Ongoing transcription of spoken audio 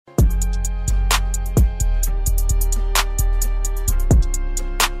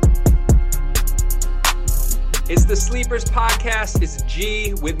It's the Sleepers Podcast. It's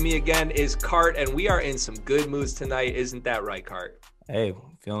G. With me again is Cart, and we are in some good moods tonight. Isn't that right, Cart? Hey,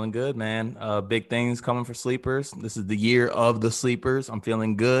 feeling good, man. Big things coming for Sleepers. This is the year of the Sleepers. I'm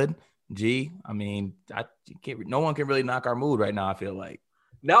feeling good. G, I mean, no one can really knock our mood right now, I feel like.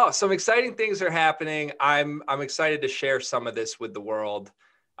 No, some exciting things are happening. I'm excited to share some of this with the world.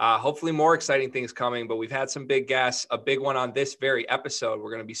 Hopefully more exciting things coming, but we've had some big guests. A big one on this very episode.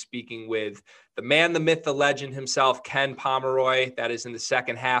 We're going to be speaking with the man, the myth, the legend himself, Ken Pomeroy. That is in the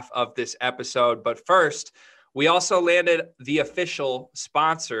second half of this episode. But first, we also landed the official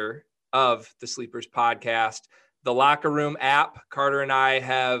sponsor of the Sleepers Podcast, the Locker Room app. Carter and I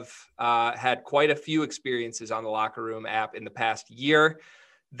have had quite a few experiences on the Locker Room app in the past year.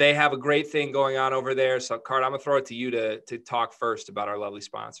 They have a great thing going on over there. So, Cart, I'm going to throw it to you to talk first about our lovely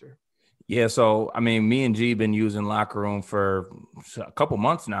sponsor. Yeah, so, I mean, me and G been using Locker Room for a couple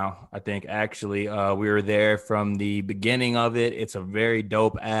months now, I think, actually. We were there from the beginning of it. It's a very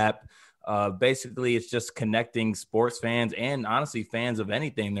dope app. Basically, it's just connecting sports fans and, honestly, fans of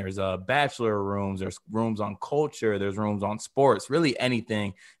anything. There's bachelor rooms, there's rooms on culture, there's rooms on sports, really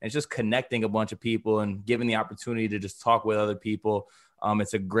anything. It's just connecting a bunch of people and giving the opportunity to just talk with other people.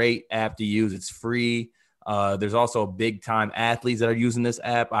 It's a great app to use. It's free. There's also big time athletes that are using this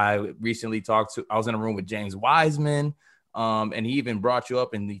app. I recently I was in a room with James Wiseman, and he even brought you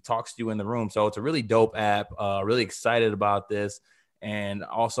up and he talks to you in the room. So it's a really dope app. Really excited about this. And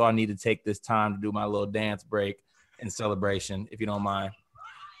also I need to take this time to do my little dance break in celebration, if you don't mind.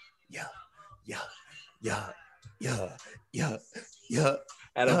 Yeah.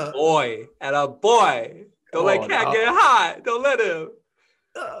 At a boy. Don't let Cat get hot. Don't let him.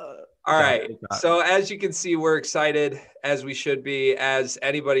 All right. So as you can see, we're excited, as we should be, as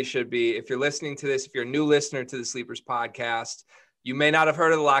anybody should be. If you're listening to this, if you're a new listener to the Sleepers Podcast, you may not have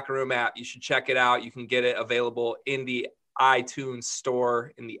heard of the Locker Room app. You should check it out. You can get it available in the iTunes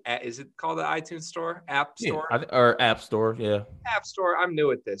store. Is it called the iTunes store? App store? Yeah, or App Store, yeah. App Store. I'm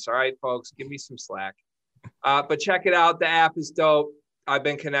new at this. All right, folks, give me some slack. But check it out. The app is dope. I've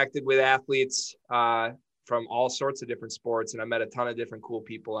been connected with athletes from all sorts of different sports, and I met a ton of different cool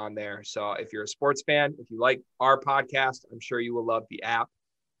people on there. So if you're a sports fan, if you like our podcast, I'm sure you will love the app.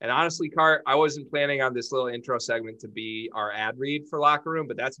 And honestly, Cart, I wasn't planning on this little intro segment to be our ad read for Locker Room,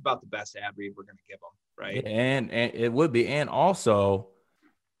 but that's about the best ad read we're going to give them, right? Yeah, and it would be. And also,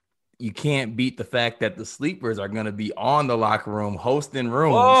 you can't beat the fact that the Sleepers are going to be on the Locker Room hosting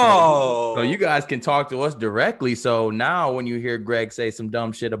rooms. So you guys can talk to us directly. So now when you hear Greg say some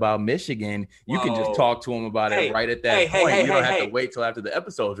dumb shit about Michigan, you can just talk to him about it right at that point. You don't have to wait till after the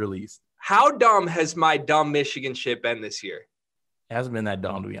episode's released. How dumb has my dumb Michigan shit been this year? It hasn't been that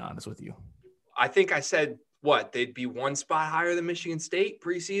dumb, to be honest with you. I think I said, they'd be one spot higher than Michigan State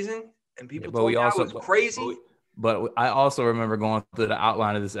preseason? And people told me I was crazy. But I also remember going through the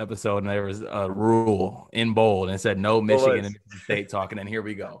outline of this episode, and there was a rule in bold, and it said no Michigan and Michigan State talking. And here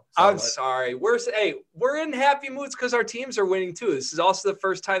we go. So I'm sorry. We're in happy moods because our teams are winning too. This is also the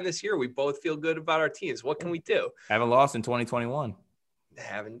first time this year we both feel good about our teams. What can we do? Haven't lost in 2021.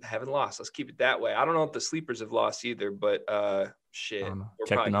 Haven't lost. Let's keep it that way. I don't know if the Sleepers have lost either, but shit.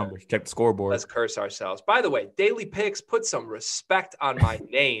 Check the numbers. Check the scoreboard. Let's curse ourselves. By the way, Daily Picks, put some respect on my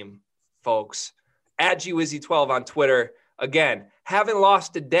name, folks. At GWizzy12 on Twitter. Again, haven't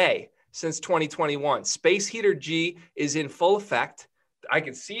lost a day since 2021. Space Heater G is in full effect. I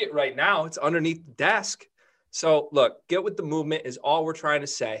can see it right now. It's underneath the desk. So look, get with the movement is all we're trying to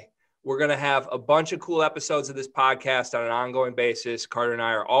say. We're going to have a bunch of cool episodes of this podcast on an ongoing basis. Carter and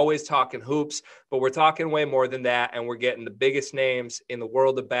I are always talking hoops, but we're talking way more than that. And we're getting the biggest names in the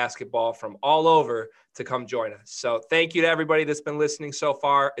world of basketball from all over to come join us. So thank you to everybody that's been listening so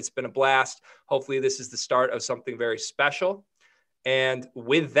far. It's been a blast. Hopefully this is the start of something very special. And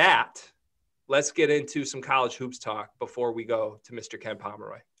with that, let's get into some college hoops talk before we go to Mr. Ken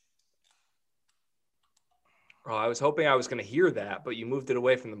Pomeroy. Oh, I was hoping I was going to hear that, but you moved it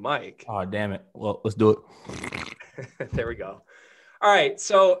away from the mic. Oh, damn it. Well, let's do it. There we go. All right.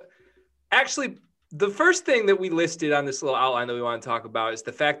 So actually, the first thing that we listed on this little outline that we want to talk about is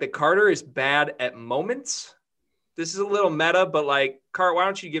the fact that Carter is bad at moments. This is a little meta, but Cart, why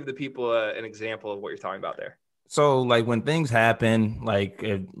don't you give the people an example of what you're talking about there? So when things happen,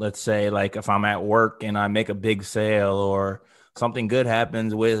 let's say if I'm at work and I make a big sale or something good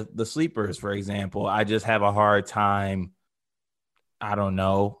happens with the Sleepers, for example, I just have a hard time, I don't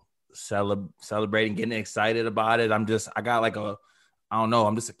know, celebrating, getting excited about it. I'm just a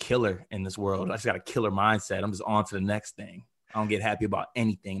killer in this world. I just got a killer mindset. I'm just on to the next thing. I don't get happy about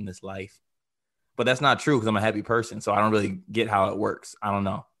anything in this life. But that's not true because I'm a happy person. So I don't really get how it works. I don't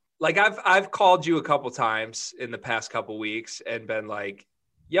know. Like I've called you a couple times in the past couple weeks and been like,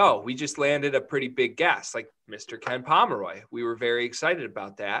 yo, we just landed a pretty big guest, like Mr. Ken Pomeroy. We were very excited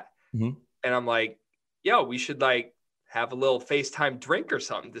about that. Mm-hmm. And I'm like, yo, we should like have a little FaceTime drink or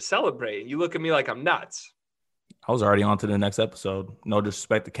something to celebrate. And you look at me like I'm nuts. I was already on to the next episode. No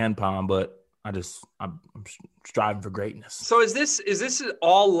disrespect to Ken Pom, but I'm striving for greatness. So is this an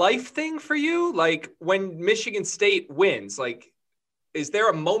all life thing for you? Like when Michigan State wins, like, is there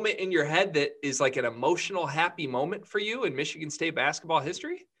a moment in your head that is like an emotional, happy moment for you in Michigan State basketball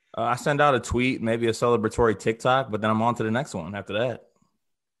history? I send out a tweet, maybe a celebratory TikTok, but then I'm on to the next one after that.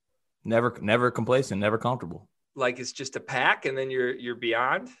 Never complacent, never comfortable. Like it's just a pack and then you're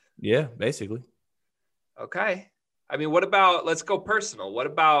beyond? Yeah, basically. Okay. I mean, what about, let's go personal. What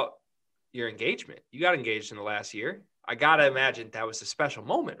about your engagement? You got engaged in the last year. I got to imagine that was a special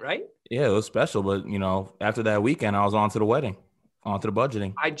moment, right? Yeah, it was special. But, after that weekend, I was on to the wedding, on to the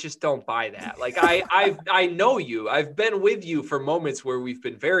budgeting. I just don't buy that. Like I know you. I've been with you for moments where we've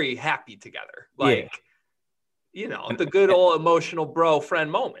been very happy together. Like, the good old emotional bro friend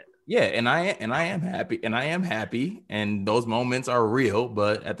moment. Yeah, and I am happy, and those moments are real.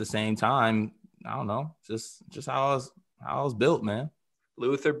 But at the same time, I don't know, just how I was built, man.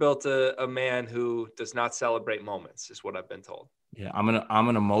 Luther built a man who does not celebrate moments, is what I've been told. Yeah, I'm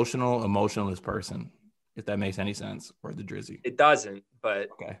an emotionless person, if that makes any sense, or the Drizzy. It doesn't,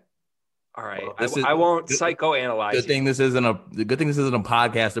 but okay. All right. Well, I won't psychoanalyze. Good thing this isn't a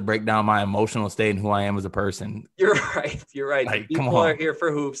podcast to break down my emotional state and who I am as a person. You're right. Like, the people are here for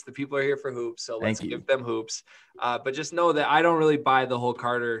hoops. So let's give them hoops. But just know that I don't really buy the whole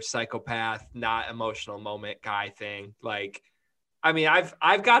Carter psychopath, not emotional moment guy thing. Like, I mean,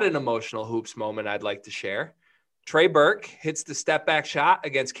 I've got an emotional hoops moment I'd like to share. Trey Burke hits the step back shot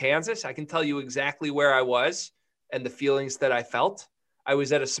against Kansas. I can tell you exactly where I was and the feelings that I felt. I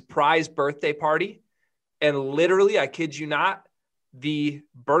was at a surprise birthday party, and literally, I kid you not, the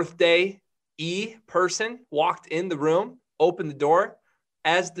birthday person walked in the room, opened the door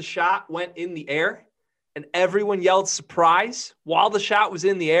as the shot went in the air, and everyone yelled surprise while the shot was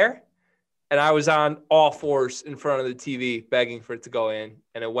in the air. And I was on all fours in front of the TV begging for it to go in,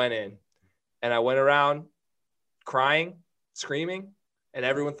 and it went in. And I went around crying, screaming, and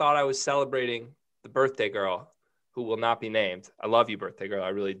everyone thought I was celebrating the birthday girl, who will not be named. I love you, birthday girl. I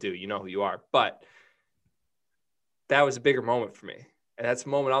really do. You know who you are. But that was a bigger moment for me. And that's a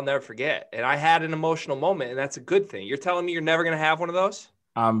moment I'll never forget. And I had an emotional moment, and that's a good thing. You're telling me you're never going to have one of those?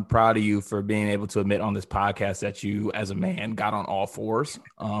 I'm proud of you for being able to admit on this podcast that you, as a man, got on all fours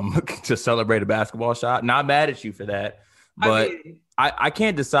to celebrate a basketball shot. Not mad at you for that. But I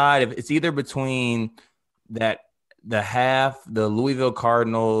can't decide if it's either between the Louisville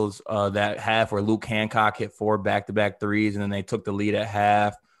Cardinals, that half where Luke Hancock hit 4 back-to-back threes and then they took the lead at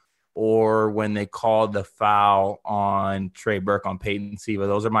half, or when they called the foul on Trey Burke on Peyton Siva.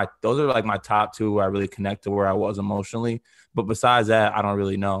 Those are like my top two where I really connect to where I was emotionally. But besides that, I don't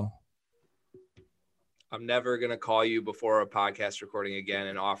really know. I'm never going to call you before a podcast recording again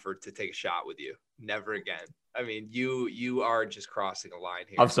and offer to take a shot with you. Never again. I mean, you are just crossing a line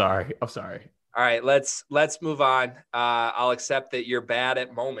here. I'm sorry. All right, let's move on. I'll accept that you're bad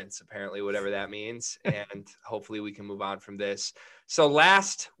at moments, apparently, whatever that means. And hopefully we can move on from this. So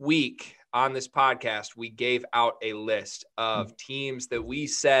last week on this podcast, we gave out a list of teams that we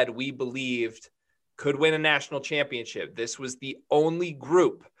said we believed could win a national championship. This was the only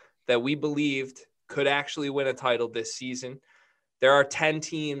group that we believed could actually win a title this season. There are 10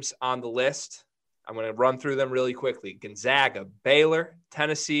 teams on the list. I'm going to run through them really quickly. Gonzaga, Baylor,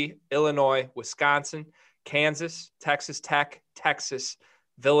 Tennessee, Illinois, Wisconsin, Kansas, Texas Tech, Texas,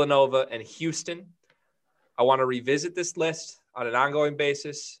 Villanova, and Houston. I want to revisit this list on an ongoing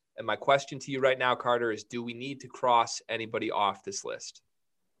basis. And my question to you right now, Carter, is do we need to cross anybody off this list?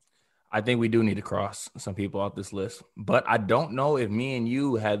 I think we do need to cross some people off this list. But I don't know if me and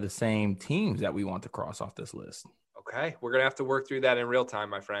you had the same teams that we want to cross off this list. Okay. We're going to have to work through that in real time,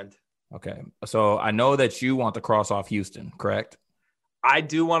 my friend. Okay. So I know that you want to cross off Houston, correct? I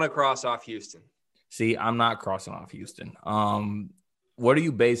do want to cross off Houston. See, I'm not crossing off Houston. What are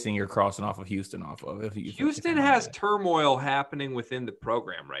you basing your crossing off of Houston off of? Houston has turmoil happening within the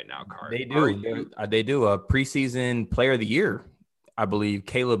program right now, Carter. They do. They do. A preseason player of the year, I believe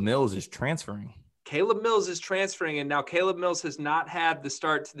Caleb Mills is transferring. And now Caleb Mills has not had the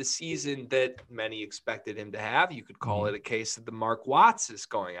start to the season that many expected him to have. You could call it a case of the Mark Watts is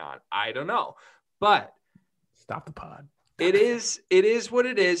going on. I don't know. But stop the pod. It is what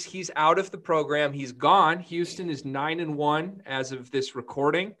it is. He's out of the program. He's gone. Houston is 9-1 as of this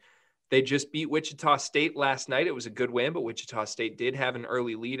recording. They just beat Wichita State last night. It was a good win, but Wichita State did have an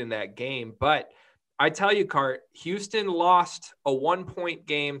early lead in that game. But I tell you, Cart, Houston lost a 1-point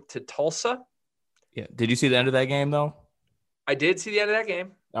game to Tulsa. Yeah. Did you see the end of that game, though? I did see the end of that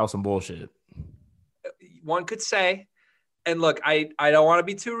game. That was some bullshit. One could say. And look, I don't want to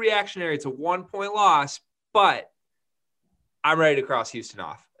be too reactionary. It's a 1-point loss, but I'm ready to cross Houston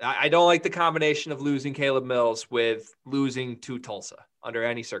off. I don't like the combination of losing Caleb Mills with losing to Tulsa under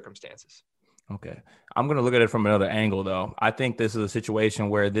any circumstances. Okay. I'm going to look at it from another angle, though. I think this is a situation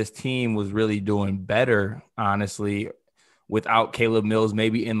where this team was really doing better, honestly, without Caleb Mills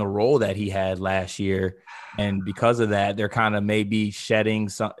maybe in the role that he had last year. And because of that, they're kind of maybe shedding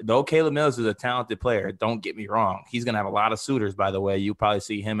some. Though Caleb Mills is a talented player, don't get me wrong. He's going to have a lot of suitors, by the way. You'll probably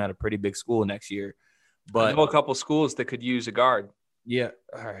see him at a pretty big school next year. But I know a couple schools that could use a guard. Yeah.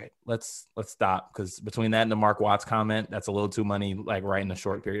 All right. Let's stop, because between that and the Mark Watts comment, that's a little too many, like right in a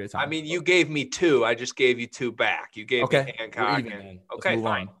short period of time. I mean, you gave me 2. I just gave you 2 back. You gave me Hancock. Okay,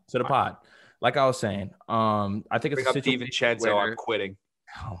 fine. To the pod. Like I was saying, I think it's a situation. DiVincenzo, I'm quitting.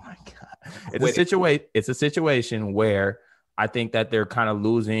 Oh my God. It's a situation where I think that they're kind of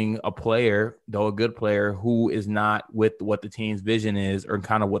losing a player, though a good player, who is not with what the team's vision is or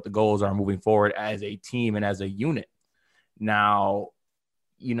kind of what the goals are moving forward as a team and as a unit. Now,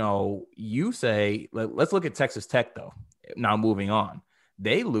 you say, let's look at Texas Tech, though. Now moving on.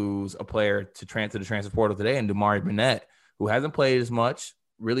 They lose a player to the transfer portal today, and Damari Burnett, who hasn't played as much,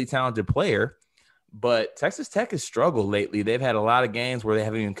 really talented player. But Texas Tech has struggled lately. They've had a lot of games where they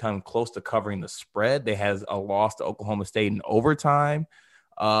haven't even come close to covering the spread. They had a loss to Oklahoma State in overtime,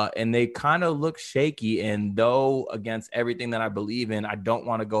 and they kind of look shaky. And though against everything that I believe in, I don't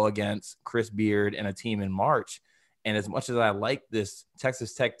want to go against Chris Beard and a team in March. And as much as I like this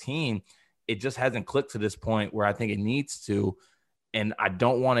Texas Tech team, it just hasn't clicked to this point where I think it needs to. And I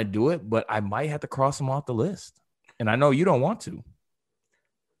don't want to do it, but I might have to cross them off the list. And I know you don't want to.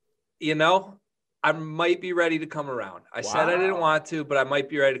 I might be ready to come around. I said I didn't want to, but I might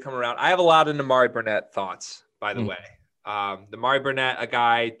be ready to come around. I have a lot of Damari Burnett thoughts, by the way. Damari Burnett, a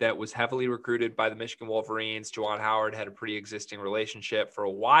guy that was heavily recruited by the Michigan Wolverines. Juwan Howard had a pre-existing relationship. For a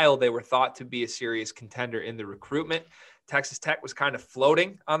while, they were thought to be a serious contender in the recruitment. Texas Tech was kind of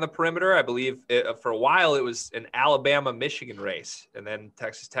floating on the perimeter. I believe for a while it was an Alabama-Michigan race. And then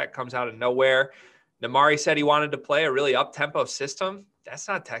Texas Tech comes out of nowhere. Damari said he wanted to play a really up-tempo system. That's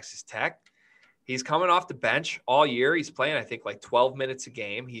not Texas Tech. He's coming off the bench all year. He's playing, I think, like 12 minutes a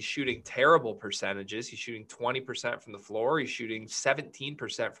game. He's shooting terrible percentages. He's shooting 20% from the floor. He's shooting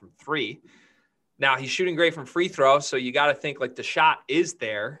 17% from 3. Now, he's shooting great from free throw, so you got to think like the shot is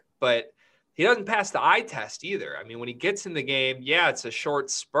there, but he doesn't pass the eye test either. I mean, when he gets in the game, yeah, it's a short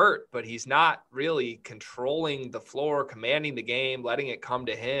spurt, but he's not really controlling the floor, commanding the game, letting it come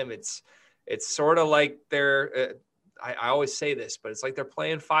to him. It's sort of like they're I always say this, but it's like they're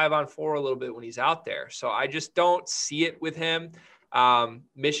playing 5-on-4 a little bit when he's out there. So I just don't see it with him.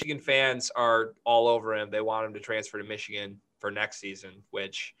 Michigan fans are all over him. They want him to transfer to Michigan for next season,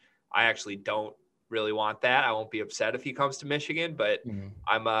 which I actually don't really want that. I won't be upset if he comes to Michigan, but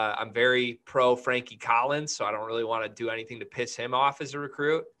I'm very pro Frankie Collins, so I don't really want to do anything to piss him off as a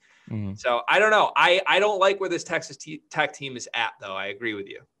recruit. So I don't know. I don't like where this Texas Tech team is at, though. I agree with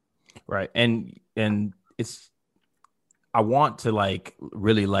you. Right. And it's, I want to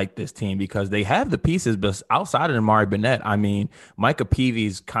really like this team because they have the pieces, but outside of Damari Burnett, I mean, Micah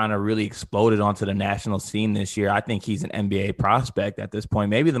Peavy's kind of really exploded onto the national scene this year. I think he's an NBA prospect at this point,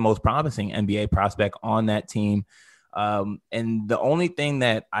 maybe the most promising NBA prospect on that team. And the only thing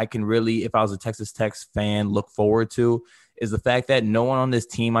that I can really, if I was a Texas Tech fan, look forward to is the fact that no one on this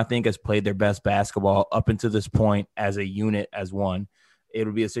team, I think, has played their best basketball up until this point as a unit, as one.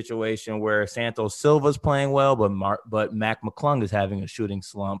 It'll be a situation where Santos Silva's playing well, but Mac McClung is having a shooting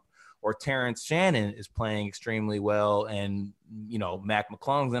slump, or Terrence Shannon is playing extremely well and, Mac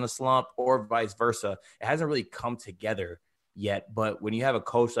McClung's in a slump, or vice versa. It hasn't really come together yet, but when you have a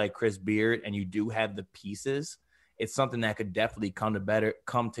coach like Chris Beard and you do have the pieces, it's something that could definitely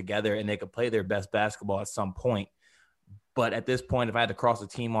come together and they could play their best basketball at some point. But at this point, if I had to cross a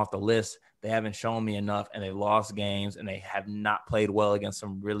team off the list, they haven't shown me enough, and they lost games, and they have not played well against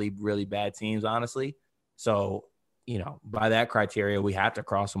some really, really bad teams, honestly. So, by that criteria, we have to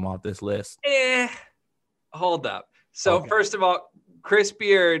cross them off this list. Hold up. So, okay. First of all, Chris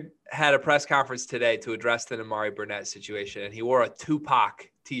Beard had a press conference today to address the Damari Burnett situation, and he wore a Tupac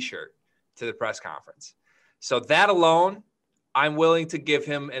T-shirt to the press conference. So that alone, I'm willing to give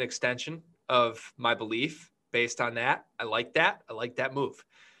him an extension of my belief based on that. I like that. I like that move.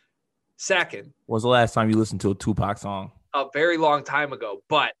 Second. When was the last time you listened to a Tupac song? a very long time ago,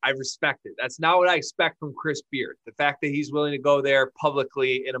 but I respect it. That's not what I expect from Chris Beard. The fact that he's willing to go there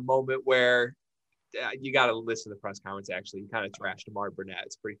publicly in a moment where you got to listen to the press conference. Actually, he kind of trashed Amari Burnett.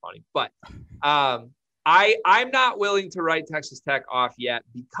 It's pretty funny, but I'm not willing to write Texas Tech off yet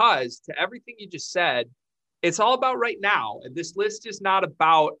because to everything you just said, it's all about right now. And this list is not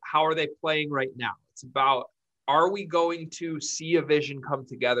about how are they playing right now. It's about, are we going to see a vision come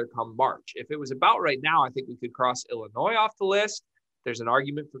together come March? If it was about right now, I think we could cross Illinois off the list. There's an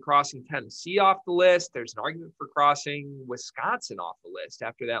argument for crossing Tennessee off the list. There's an argument for crossing Wisconsin off the list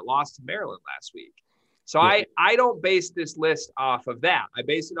after that loss to Maryland last week. So yeah. I don't base this list off of that. I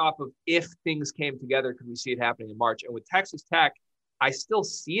base it off of if things came together, could we see it happening in March? And with Texas Tech, I still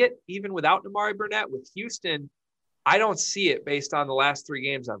see it even without Amari Burnett. With Houston, I don't see it based on the last 3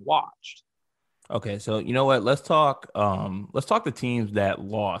 games I've watched. Okay, so you know what? Let's talk the teams that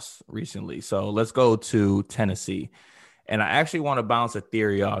lost recently. So let's go to Tennessee. And I actually want to bounce a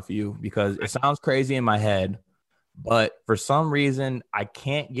theory off you because it sounds crazy in my head, but for some reason I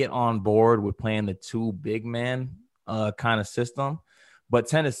can't get on board with playing the 2 big man kind of system. But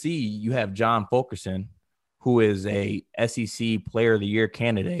Tennessee, you have John Fulkerson, who is a SEC Player of the Year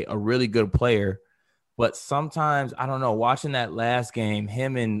candidate, a really good player. But sometimes, I don't know, watching that last game,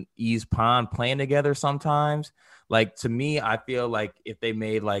 him and Yves Pond playing together sometimes, like to me, I feel like if they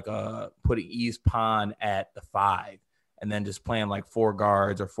made like putting Yves Pond at the 5 and then just playing like 4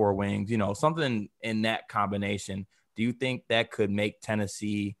 guards or 4 wings, you know, something in that combination, do you think that could make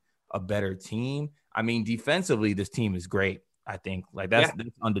Tennessee a better team? I mean, defensively, this team is great. I think like that's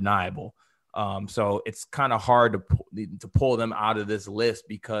undeniable. So it's kind of hard to pull them out of this list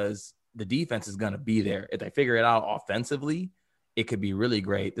because the defense is going to be there. If they figure it out offensively, it could be really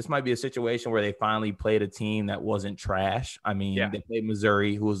great. This might be a situation where they finally played a team that wasn't trash. I mean, they played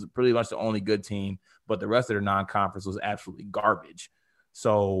Missouri, who was pretty much the only good team, but the rest of their non-conference was absolutely garbage.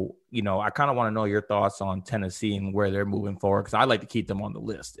 So, you know, I kind of want to know your thoughts on Tennessee and where they're moving forward because I like to keep them on the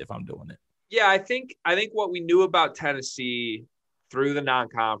list if I'm doing it. Yeah, I think what we knew about Tennessee through the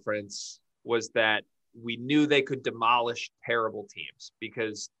non-conference was that we knew they could demolish terrible teams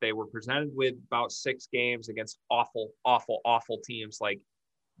because they were presented with about 6 games against awful teams like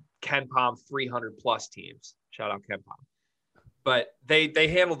Ken Pom 300 plus teams. Shout out Ken Pom. But they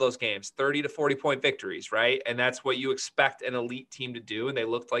handled those games, 30 to 40 point victories, right? And that's what you expect an elite team to do. And they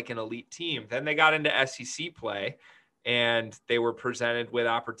looked like an elite team. Then they got into SEC play and they were presented with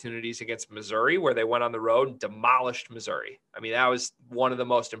opportunities against Missouri where they went on the road and demolished Missouri. I mean, that was one of the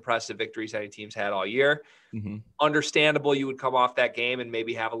most impressive victories any team's had all year. Mm-hmm. Understandable you would come off that game and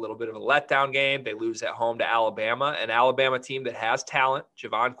maybe have a little bit of a letdown game. They lose at home to Alabama, an Alabama team that has talent.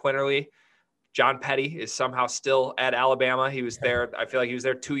 Javon Quinterly, John Petty is somehow still at Alabama. He was there. I feel like he was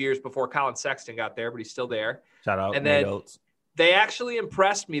there 2 years before Colin Sexton got there, but he's still there. Shout out. And then they actually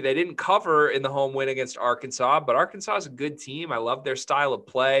impressed me. They didn't cover in the home win against Arkansas, but Arkansas is a good team. I love their style of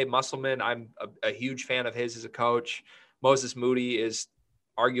play. Musselman, I'm a huge fan of his as a coach. Moses Moody is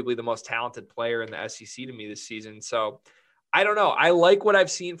arguably the most talented player in the SEC to me this season. So I don't know. I like what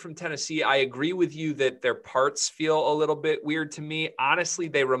I've seen from Tennessee. I agree with you that their parts feel a little bit weird to me. Honestly,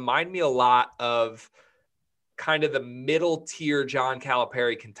 they remind me a lot of kind of the middle tier John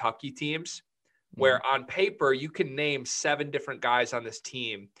Calipari Kentucky teams, where on paper you can name 7 different guys on this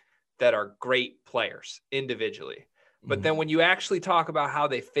team that are great players individually. But then when you actually talk about how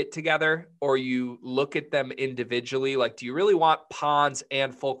they fit together or you look at them individually, like, do you really want Pons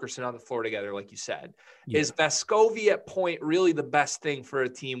and Fulkerson on the floor together, like you said? Yeah. Is Vescovi at point really the best thing for a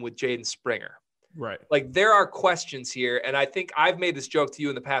team with Jaden Springer? Right. Like, there are questions here. And I think I've made this joke to you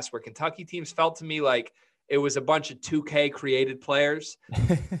in the past where Kentucky teams felt to me like it was a bunch of 2K created players.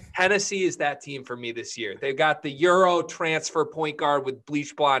 Tennessee is that team for me this year. They've got the Euro transfer point guard with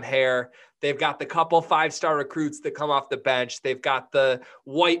bleach blonde hair. They've got the couple 5-star recruits that come off the bench. They've got the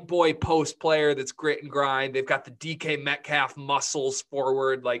white boy post player that's grit and grind. They've got the DK Metcalf muscles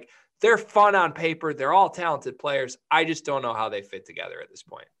forward. Like, they're fun on paper. They're all talented players. I just don't know how they fit together at this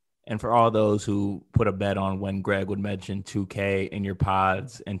point. And for all those who put a bet on when Greg would mention 2K in your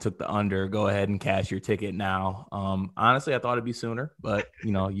pods and took the under, go ahead and cash your ticket now. Honestly, I thought it'd be sooner, but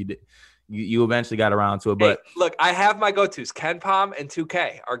you know, you did. You eventually got around to it. But hey, look, I have my go-tos. Ken Pom and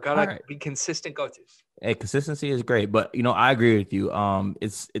 2K are gonna be consistent go-tos. Hey, consistency is great, but you know, I agree with you.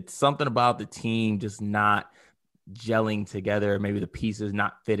 It's something about the team just not gelling together. Maybe the pieces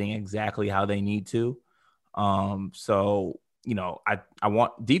not fitting exactly how they need to. So you know, I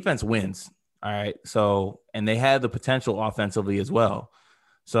want defense wins. All right. So, and they have the potential offensively as well.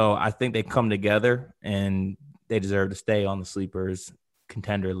 So I think they come together and they deserve to stay on the sleepers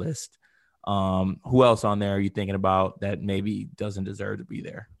contender list. Who else on there are you thinking about that maybe doesn't deserve to be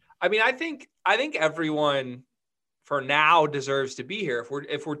there? I mean, I think everyone for now deserves to be here.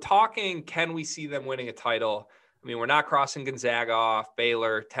 If we're talking, can we see them winning a title? I mean, we're not crossing Gonzaga off,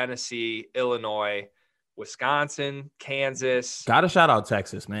 Baylor, Tennessee, Illinois, Wisconsin, Kansas. Got to shout out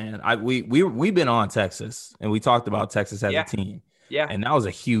Texas, man. We've been on Texas, and we talked about Texas as a team. Yeah. And that was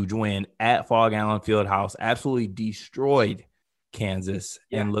a huge win at Fog Allen Fieldhouse. Absolutely destroyed Kansas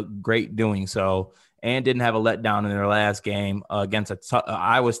and looked great doing so. And didn't have a letdown in their last game against a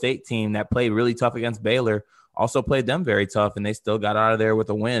Iowa State team that played really tough against Baylor. Also played them very tough, and they still got out of there with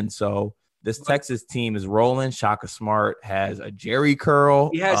a win. So this Texas team is rolling. Shaka Smart has a Jerry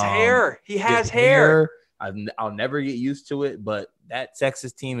curl. He has hair. He has hair. I'll never get used to it, but that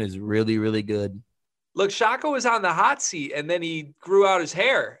Texas team is really, really good. Look, Shaka was on the hot seat, and then he grew out his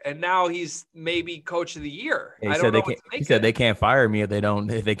hair, and now he's maybe coach of the year. He said they can't fire me if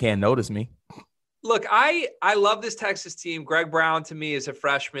they can't notice me. Look, I love this Texas team. Greg Brown, to me, is a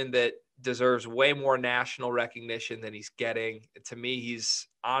freshman that deserves way more national recognition than he's getting. To me, he's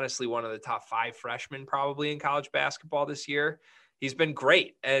honestly one of the top 5 freshmen probably in college basketball this year. He's been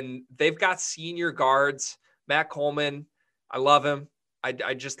great, and they've got senior guards. Matt Coleman, I love him.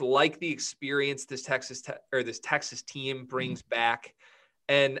 I just like the experience this Texas team brings back.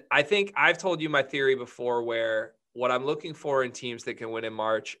 And I think I've told you my theory before, where what I'm looking for in teams that can win in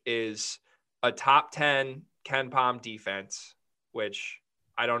March is a top 10 Ken Pom defense, which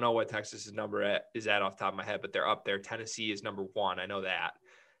I don't know what Texas's number is at off the top of my head, but they're up there. Tennessee is number 1. I know that.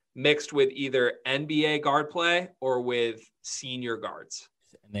 Mixed with either NBA guard play or with senior guards.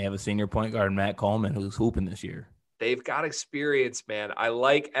 And they have a senior point guard, Matt Coleman, who's hooping this year. They've got experience, man. I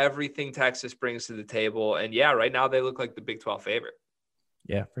like everything Texas brings to the table. And yeah, right now they look like the Big 12 favorite.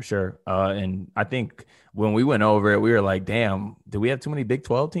 Yeah, for sure. And I think when we went over it, we were like, damn, do we have too many Big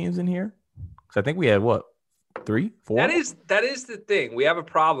 12 teams in here? Because I think we had 3, 4? That is the thing. We have a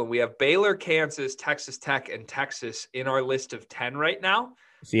problem. We have Baylor, Kansas, Texas Tech, and Texas in our list of 10 right now.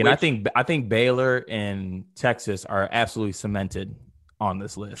 See, and I think Baylor and Texas are absolutely cemented on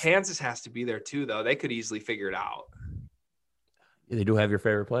this list. Kansas has to be there too, though. They could easily figure it out. Yeah, they do have your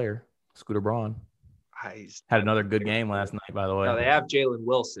favorite player, Scooter Braun. Had another good game last night, by the way. No, they have Jalen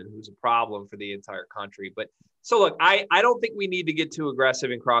Wilson, who's a problem for the entire country. But so look, I don't think we need to get too aggressive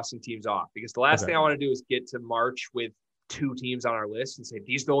in crossing teams off, because the last thing I want to do is get to March with 2 teams on our list and say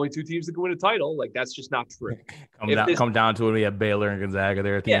these are the only 2 teams that can win a title. Like, that's just not true. Come down to it. We have Baylor and Gonzaga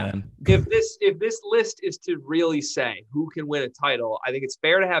there at the end. If this list is to really say who can win a title, I think it's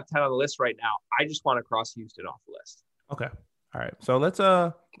fair to have 10 on the list right now. I just want to cross Houston off the list. Okay. All right. So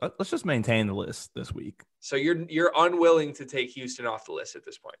let's just maintain the list this week. So you're unwilling to take Houston off the list at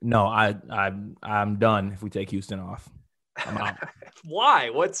this point? No, I'm done if we take Houston off. I'm out. Why?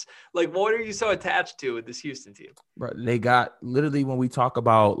 What are you so attached to with this Houston team? Bro, they got literally, when we talk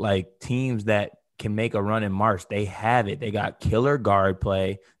about like teams that can make a run in March, they have it. They got killer guard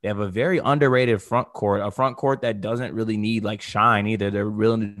play. They have a very underrated front court, a front court that doesn't really need like shine either. They're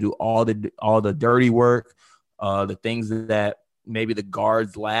willing to do all the dirty work, the things that maybe the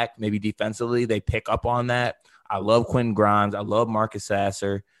guards lack, maybe defensively. They pick up on that. I love Quinn Grimes. I love Marcus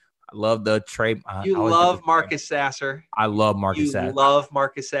Sasser. I love the trade. You love Marcus Sasser. I love Marcus Sasser. You love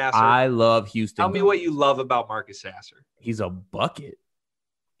Marcus Sasser. I love Houston. Tell me what you love about Marcus Sasser. He's a bucket.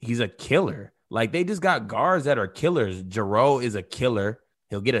 He's a killer. Like, they just got guards that are killers. Jarreau is a killer.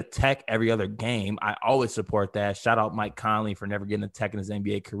 He'll get a tech every other game. I always support that. Shout out Mike Conley for never getting a tech in his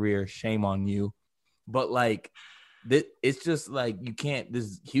NBA career. Shame on you. But like, it's just like, you can't.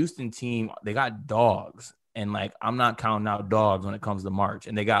 This Houston team, they got dogs. And like, I'm not counting out dogs when it comes to March.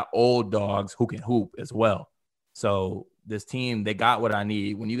 And they got old dogs who can hoop as well. So this team, they got what I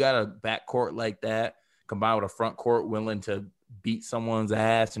need. When you got a backcourt like that, combined with a front court willing to beat someone's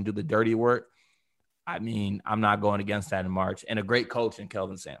ass and do the dirty work, I mean, I'm not going against that in March. And a great coach in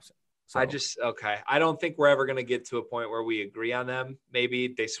Kelvin Sampson. So. I don't think we're ever going to get to a point where we agree on them.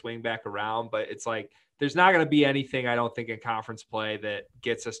 Maybe they swing back around, but it's like, there's not going to be anything, I don't think, in conference play that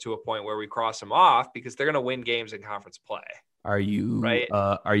gets us to a point where we cross them off, because they're going to win games in conference play. Are you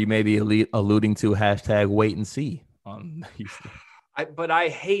maybe alluding to hashtag wait and see on Houston? But I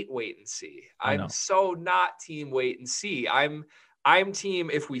hate wait and see. I'm so not team wait and see. I'm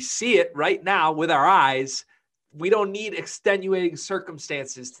team, if we see it right now with our eyes, we don't need extenuating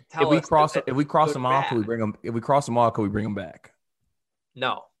circumstances to tell us. If we cross them off, can we bring them? If we cross them off, can we bring them back?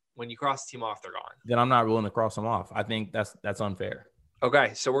 No. When you cross the team off, they're gone. Then I'm not willing to cross them off. I think that's unfair.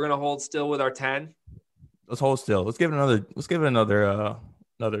 Okay, so we're gonna hold still with our 10. Let's hold still. Let's give it another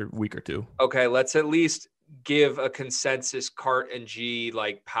week or 2. Okay, let's at least give a consensus Cart and G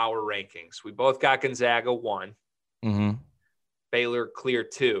like power rankings. We both got Gonzaga 1, Baylor clear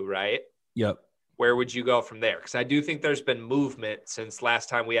 2, right? Yep. Where would you go from there? Because I do think there's been movement since last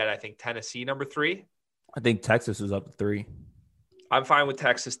time we had, I think, Tennessee number 3. I think Texas is up to 3. I'm fine with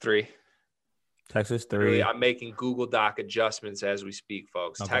Texas 3. Texas 3. Really, I'm making Google Doc adjustments as we speak,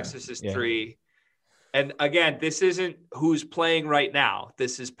 folks. Okay. Texas is 3. And again, this isn't who's playing right now.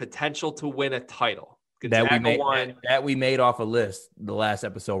 This is potential to win a title. That we made off a list the last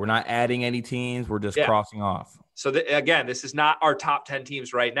episode. We're not adding any teams. We're just crossing off. So again, this is not our top 10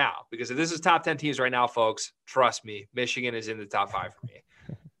 teams right now, because if this is top 10 teams right now, folks, trust me, Michigan is in the top 5 for me.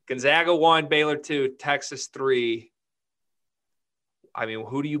 Gonzaga 1, Baylor 2, Texas 3. I mean,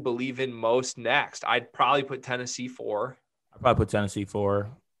 who do you believe in most next? I'd probably put Tennessee 4. I'd probably put Tennessee 4.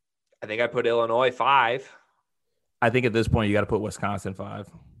 I think I put Illinois 5. I think at this point you got to put Wisconsin 5.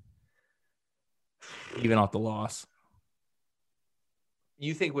 Even off the loss.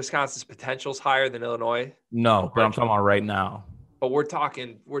 You think Wisconsin's potential is higher than Illinois? No, but I'm talking about right now. But we're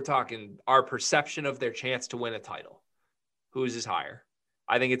talking our perception of their chance to win a title. Whose is higher?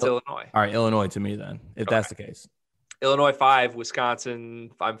 I think it's Illinois. All right, Illinois to me then, if that's the case. Illinois 5,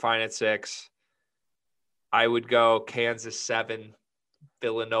 Wisconsin, I'm fine at 6. I would go Kansas 7,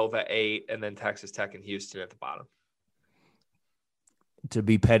 Villanova 8, and then Texas Tech and Houston at the bottom. To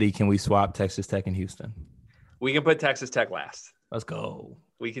be petty, can we swap Texas Tech and Houston? We can put Texas Tech last. Let's go.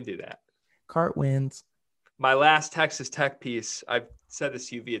 We can do that. Cart wins. My last Texas Tech piece, I said this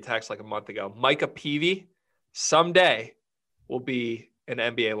to you via text like a month ago. Micah Peavy someday will be an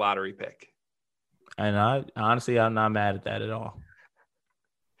NBA lottery pick. And I'm not mad at that at all.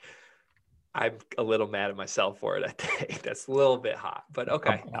 I'm a little mad at myself for it. I think that's a little bit hot, but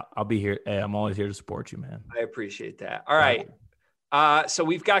okay. I'll be here. Hey, I'm always here to support you, man. I appreciate that. All right. So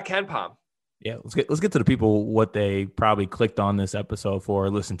we've got Ken Pom. Yeah, let's get to the people what they probably clicked on this episode for, or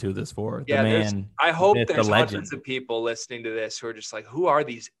listened to this for. Yeah, I hope there's hundreds of people listening to this who are just like, who are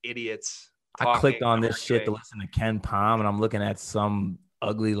these idiots? I clicked on this shit to listen to Ken Pom, and I'm looking at some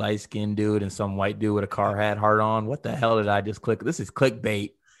ugly light-skinned dude and some white dude with a car hat heart on. What the hell did I just click? This is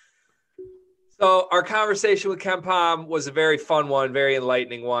clickbait. So our conversation with Ken Pom was a very fun one, very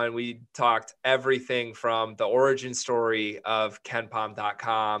enlightening one. We talked everything from the origin story of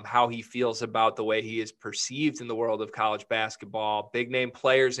KenPom.com, how he feels about the way he is perceived in the world of college basketball, big name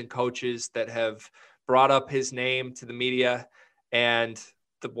players and coaches that have brought up his name to the media, and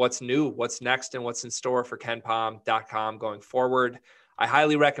what's new, what's next, and what's in store for KenPom.com going forward. I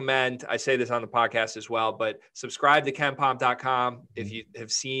highly recommend, I say this on the podcast as well, but subscribe to KenPom.com. If you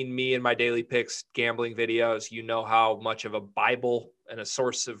have seen me and my daily picks gambling videos, you know how much of a Bible and a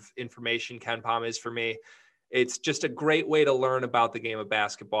source of information KenPom is for me. It's just a great way to learn about the game of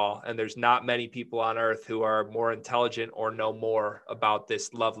basketball. And there's not many people on earth who are more intelligent or know more about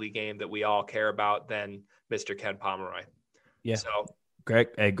this lovely game that we all care about than Mr. Ken Pomeroy. Yeah. So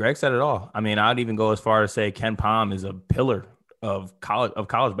Greg said it all. I mean, I'd even go as far as say Ken Pom is a pillar of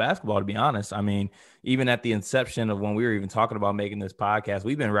college basketball, to be honest. I mean, even at the inception of when we were even talking about making this podcast,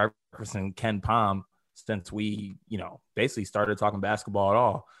 we've been referencing Ken Pom since we, basically started talking basketball at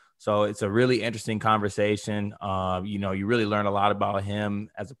all. So it's a really interesting conversation. You really learn a lot about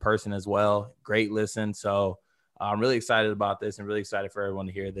him as a person as well. Great listen. So I'm really excited about this and really excited for everyone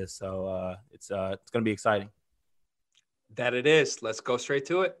to hear this. So it's going to be exciting. That it is. Let's go straight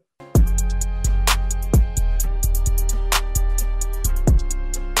to it.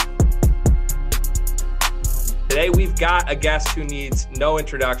 Today, we've got a guest who needs no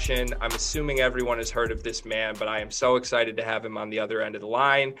introduction. I'm assuming everyone has heard of this man, but I am so excited to have him on the other end of the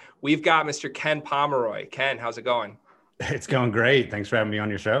line. We've got Mr. Ken Pomeroy. Ken, how's it going? It's going great. Thanks for having me on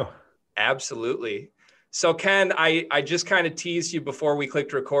your show. Absolutely. So, Ken, I just kind of teased you before we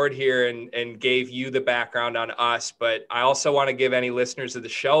clicked record here and gave you the background on us, but I also want to give any listeners of the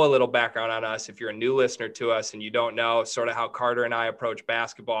show a little background on us. If you're a new listener to us and you don't know sort of how Carter and I approach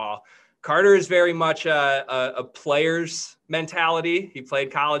basketball, Carter is very much a player's mentality. He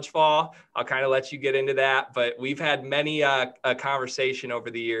played college ball. I'll kind of let you get into that. But we've had many a conversation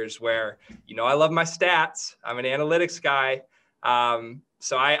over the years where, I love my stats. I'm an analytics guy.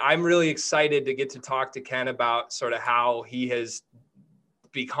 So I'm really excited to get to talk to Ken about sort of how he has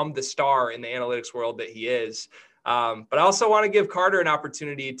become the star in the analytics world that he is. But I also want to give Carter an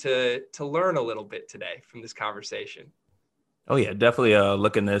opportunity to learn a little bit today from this conversation. Oh yeah, definitely.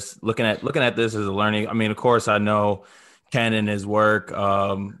 Looking at this as a learning. I mean, of course, I know Ken and his work,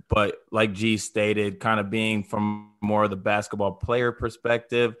 but like G stated, kind of being from more of the basketball player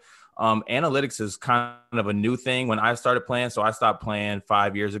perspective, analytics is kind of a new thing when I started playing. So I stopped playing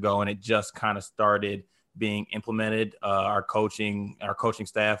 5 years ago, and it just kind of started being implemented. Our coaching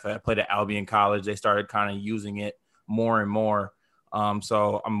staff, I played at Albion College. They started kind of using it more and more.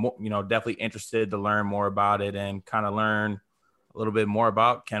 So I'm, definitely interested to learn more about it and kind of learn a little bit more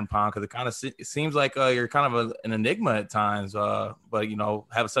about KenPom, because it kind of seems like you're kind of an enigma at times, but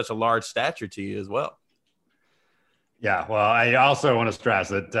have such a large stature to you as well. Yeah, well, I also want to stress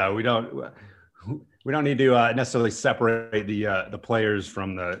that we don't need to necessarily separate the players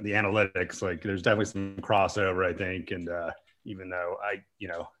from the analytics. Like, there's definitely some crossover, I think, and even though I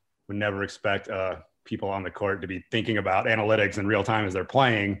would never expect people on the court to be thinking about analytics in real time as they're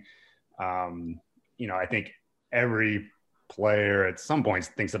playing, I think every player at some point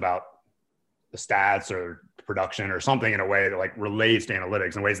thinks about the stats or production or something in a way that like relates to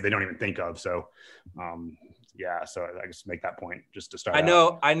analytics in ways that they don't even think of. So, so I just make that point just to start. I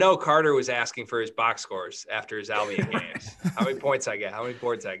know Carter was asking for his box scores after his Albion games. How many points I get? How many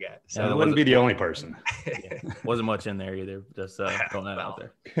boards I get? So it wouldn't be the only person. Wasn't much in there either. Just throwing that out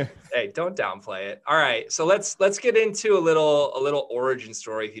there. Hey, don't downplay it. All right, so let's get into a little origin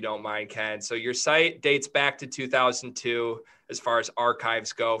story, if you don't mind, Ken. So your site dates back to 2002 as far as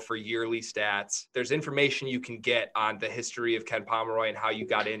archives go for yearly stats. There's information you can get on the history of Ken Pomeroy and how you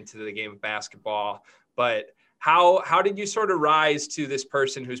got into the game of basketball, but how did you sort of rise to this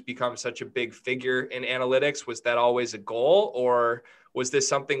person who's become such a big figure in analytics? Was that always a goal, or was this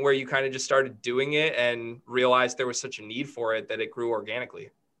something where you kind of just started doing it and realized there was such a need for it that it grew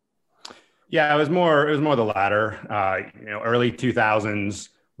organically? Yeah, it was more the latter. Early 2000s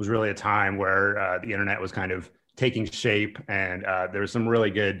was really a time where the internet was kind of taking shape, and there was some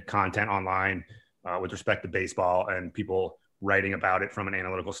really good content online with respect to baseball and people writing about it from an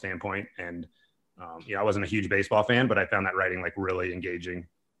analytical standpoint. And I wasn't a huge baseball fan, but I found that writing like really engaging.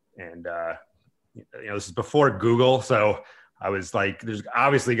 And this is before Google, so I was like, there's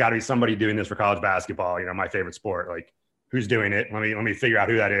obviously got to be somebody doing this for college basketball. My favorite sport. Like, who's doing it? Let me figure out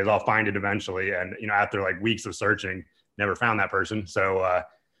who that is. I'll find it eventually. And after like weeks of searching, never found that person. So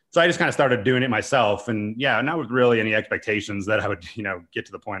I just kind of started doing it myself. And not with really any expectations that I would get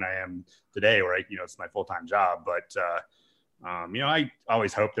to the point I am today, where it's my full-time job. But I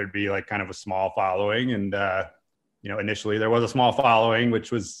always hoped there'd be like kind of a small following, and initially there was a small following,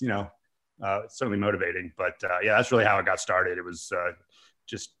 which was certainly motivating. But that's really how it got started. It was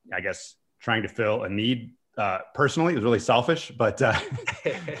just, I guess, trying to fill a need. Personally, it was really selfish, but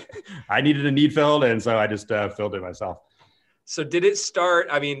I needed a need filled, and so I just filled it myself. So did it start?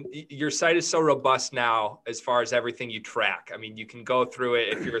 I mean, your site is so robust now as far as everything you track. I mean, you can go through it.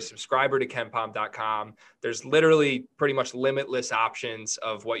 If you're a subscriber to kenpom.com, there's literally pretty much limitless options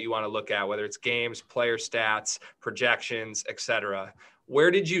of what you want to look at, whether it's games, player stats, projections, etc.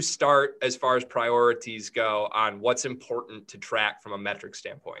 Where did you start as far as priorities go on what's important to track from a metric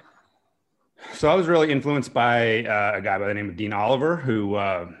standpoint? So I was really influenced by a guy by the name of Dean Oliver, who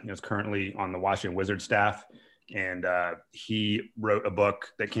is currently on the Washington Wizards staff. And he wrote a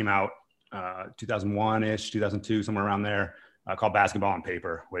book that came out 2001-ish, 2002, somewhere around there, called Basketball on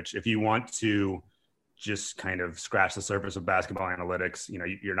Paper, which if you want to just kind of scratch the surface of basketball analytics,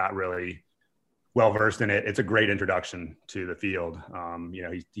 you're not really well-versed in it. It's a great introduction to the field.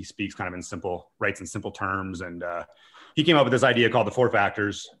 He speaks kind of writes in simple terms. And he came up with this idea called the 4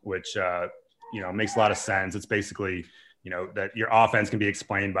 factors, which, makes a lot of sense. It's basically, that your offense can be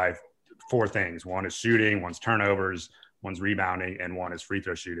explained by 4 things. One is shooting, one's turnovers, one's rebounding, and one is free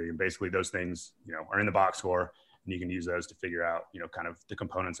throw shooting. And basically those things, are in the box score, and you can use those to figure out, kind of the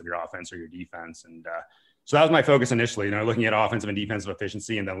components of your offense or your defense. And so that was my focus initially, looking at offensive and defensive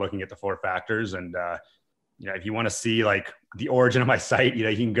efficiency, and then looking at the 4 factors. And, if you want to see like the origin of my site, you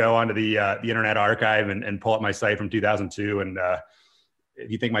can go onto the Internet Archive and pull up my site from 2002. And if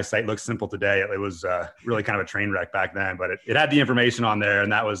you think my site looks simple today, it was really kind of a train wreck back then, but it had the information on there,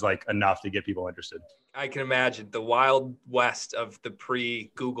 and that was like enough to get people interested. I can imagine the wild west of the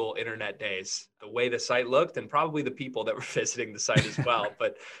pre-Google internet days, the way the site looked, and probably the people that were visiting the site as well.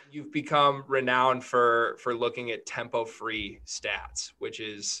 But you've become renowned for looking at tempo-free stats, which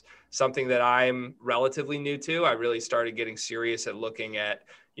is something that I'm relatively new to. I really started getting serious at looking at,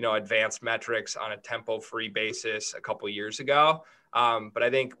 advanced metrics on a tempo-free basis a couple of years ago. But I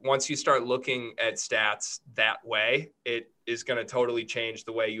think once you start looking at stats that way, it is going to totally change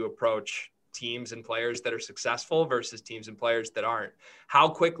the way you approach teams and players that are successful versus teams and players that aren't. How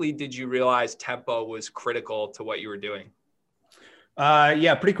quickly did you realize tempo was critical to what you were doing?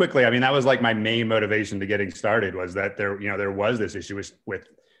 Pretty quickly. I mean, that was like my main motivation to getting started, was that there was this issue with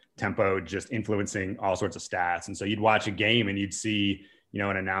tempo just influencing all sorts of stats. And so you'd watch a game and you'd see,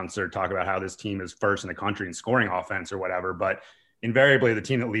 an announcer talk about how this team is first in the country in scoring offense or whatever, but invariably the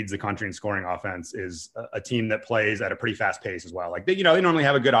team that leads the country in scoring offense is a team that plays at a pretty fast pace as well. Like they normally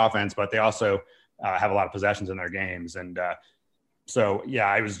have a good offense, but they also have a lot of possessions in their games. And so, yeah,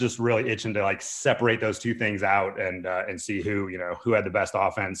 I was just really itching to like separate those two things out and see who had the best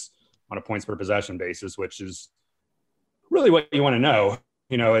offense on a points per possession basis, which is really what you want to know.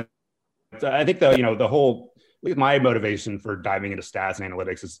 I think the whole, my motivation for diving into stats and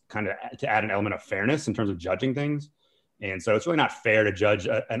analytics is kind of to add an element of fairness in terms of judging things. And so it's really not fair to judge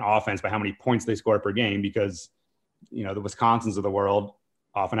an offense by how many points they score per game, because, the Wisconsins of the world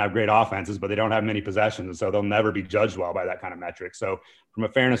often have great offenses, but they don't have many possessions. And so they'll never be judged well by that kind of metric. So from a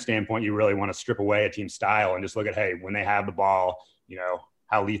fairness standpoint, you really want to strip away a team's style and just look at, hey, when they have the ball,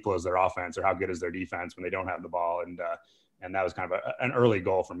 how lethal is their offense or how good is their defense when they don't have the ball. And that was kind of an early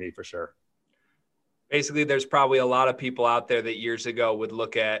goal for me, for sure. Basically, there's probably a lot of people out there that years ago would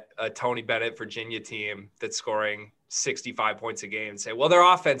look at a Tony Bennett Virginia team that's scoring 65 points a game and say, well, their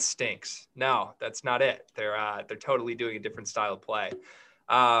offense stinks. No, that's not it. They're totally doing a different style of play.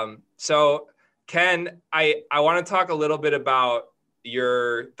 So Ken, I want to talk a little bit about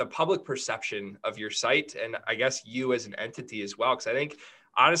the public perception of your site, and I guess you as an entity as well. Cause I think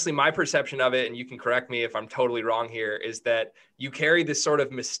honestly, my perception of it, and you can correct me if I'm totally wrong here, is that you carry this sort of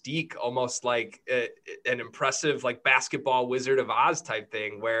mystique, almost like an impressive, like basketball Wizard of Oz type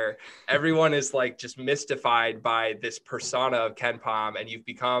thing, where everyone is like just mystified by this persona of Ken Pom, and you've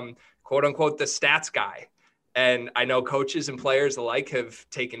become quote unquote the stats guy. And I know coaches and players alike have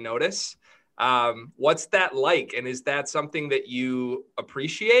taken notice. What's that like? And is that something that you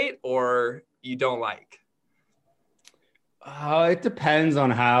appreciate or you don't like? It depends on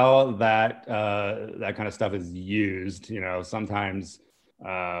how that kind of stuff is used. Sometimes,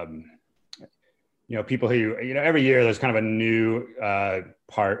 people who, every year there's kind of a new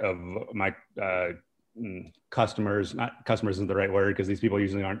part of my customers. Not customers isn't the right word, because these people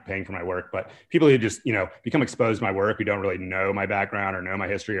usually aren't paying for my work, but people who just, become exposed to my work, who don't really know my background or know my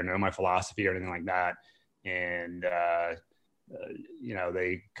history or know my philosophy or anything like that. And,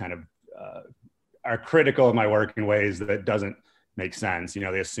 they kind of, are critical of my work in ways that doesn't make sense.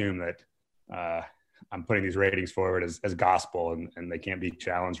 They assume that I'm putting these ratings forward as gospel and they can't be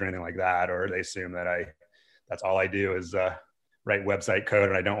challenged or anything like that. Or they assume that that's all I do is write website code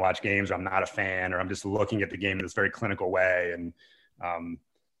and I don't watch games, or I'm not a fan, or I'm just looking at the game in this very clinical way. And,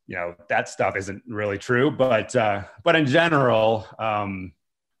 that stuff isn't really true, but in general, I'm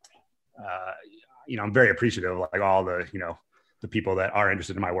very appreciative of like all the people that are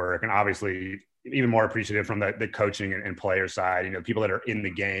interested in my work, and obviously even more appreciative from the coaching and player side, people that are in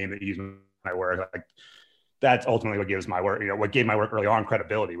the game that use my work. Like that's ultimately what gives my work, what gave my work early on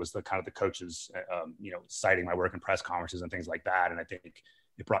credibility was the kind of the coaches, citing my work in press conferences and things like that. And I think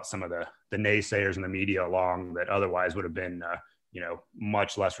it brought some of the naysayers in the media along that otherwise would have been,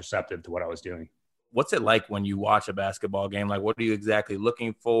 much less receptive to what I was doing. What's it like when you watch a basketball game? Like, what are you exactly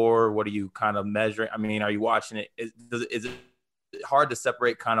looking for? What are you kind of measuring? I mean, are you watching it? Is it hard to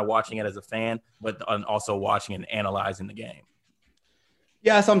separate kind of watching it as a fan, but also watching and analyzing the game?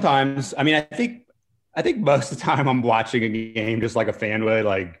 Yeah, sometimes. I mean, I think most of the time I'm watching a game just like a fan would,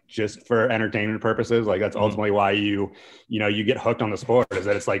 like just for entertainment purposes. Like that's ultimately why you get hooked on the sport, is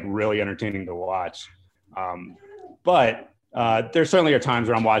that it's like really entertaining to watch. But there certainly are times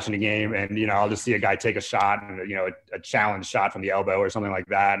where I'm watching a game and, I'll just see a guy take a shot and, a challenge shot from the elbow or something like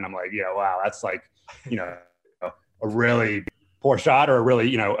that. And I'm like, wow, that's like, a really poor shot or a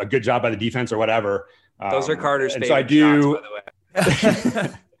really, a good job by the defense or whatever. Those are Carter's favorite so I do, shots, by the way.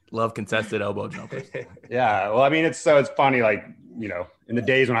 Love contested elbow jumpers. Yeah. Well, I mean, it's funny, like, in the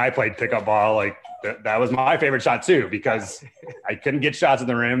days when I played pickup ball, like that was my favorite shot too, because I couldn't get shots at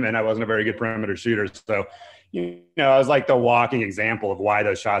the rim and I wasn't a very good perimeter shooter. So, I was like the walking example of why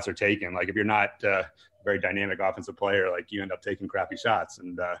those shots are taken. Like if you're not a very dynamic offensive player, like you end up taking crappy shots.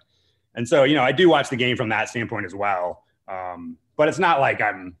 And so, I do watch the game from that standpoint as well. But it's not like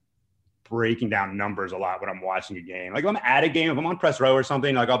I'm breaking down numbers a lot when I'm watching a game. Like if I'm at a game, if I'm on press row or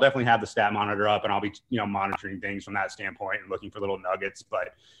something, like I'll definitely have the stat monitor up and I'll be, monitoring things from that standpoint and looking for little nuggets.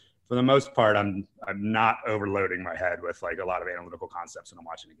 But for the most part, I'm not overloading my head with like a lot of analytical concepts when I'm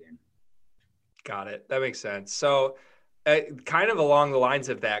watching a game. Got it. That makes sense. So kind of along the lines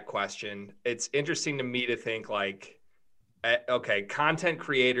of that question, it's interesting to me to think like, okay, content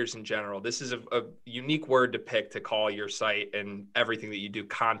creators in general, this is a unique word to pick to call your site and everything that you do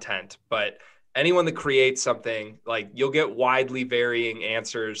content, but anyone that creates something, like you'll get widely varying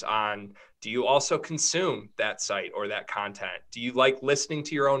answers on, do you also consume that site or that content? Do you like listening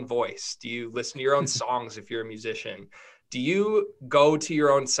to your own voice? Do you listen to your own songs if you're a musician? do you go to your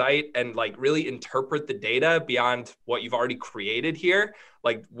own site and like really interpret the data beyond what you've already created here?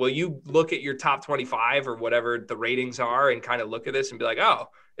 Like, will you look at your top 25 or whatever the ratings are and kind of look at this and be like, oh,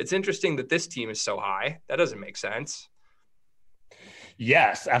 it's interesting that this team is so high. That doesn't make sense.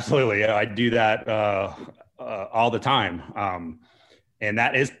 Yes, absolutely. I do that all the time. And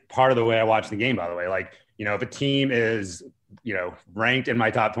that is part of the way I watch the game, by the way. Like, if a team is, ranked in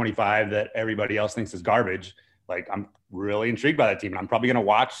my top 25 that everybody else thinks is garbage, like I'm really intrigued by that team. And I'm probably going to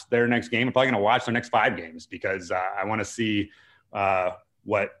watch their next game. I'm probably going to watch their next 5 games because I want to see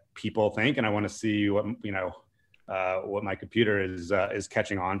what people think. And I want to see what my computer is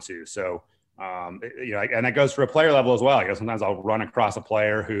catching on to. So, and that goes for a player level as well. Sometimes I'll run across a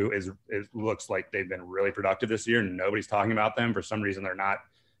player who looks like they've been really productive this year and nobody's talking about them. For some reason, they're not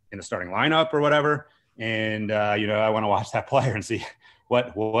in the starting lineup or whatever. And, I want to watch that player and see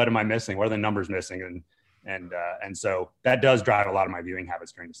what am I missing? What are the numbers missing? And so that does drive a lot of my viewing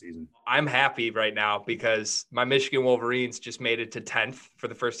habits during the season. I'm happy right now because my Michigan Wolverines just made it to 10th for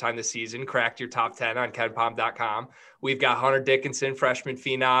the first time this season, cracked your top 10 on KenPom.com. We've got Hunter Dickinson, freshman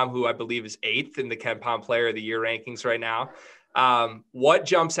phenom, who I believe is 8th in the KenPom Player of the Year rankings right now. What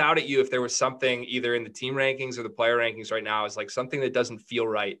jumps out at you if there was something either in the team rankings or the player rankings right now is like something that doesn't feel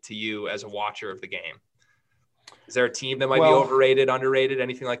right to you as a watcher of the game? Is there a team that might be overrated, underrated,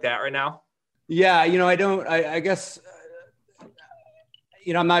 anything like that right now? Yeah, I guess,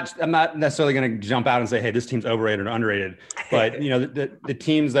 I'm not necessarily going to jump out and say, hey, this team's overrated or underrated, but, the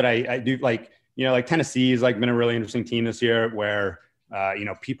teams that I do like Tennessee has like been a really interesting team this year where,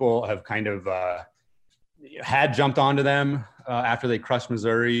 people have kind of had jumped onto them after they crushed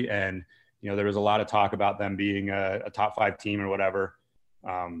Missouri. And, there was a lot of talk about them being a top 5 team or whatever.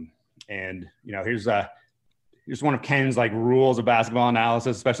 Here's one of Ken's like rules of basketball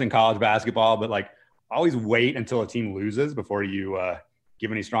analysis, especially in college basketball, but like always wait until a team loses before you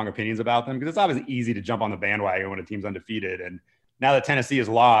give any strong opinions about them. Because it's obviously easy to jump on the bandwagon when a team's undefeated. And now that Tennessee has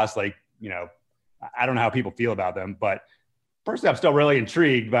lost, like, I don't know how people feel about them, but personally, I'm still really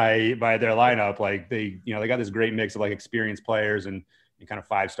intrigued by their lineup. Like they got this great mix of like experienced players and kind of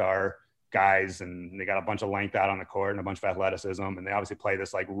 5-star guys. And they got a bunch of length out on the court and a bunch of athleticism. And they obviously play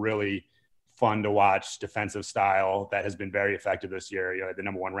this like really fun to watch defensive style that has been very effective this year. The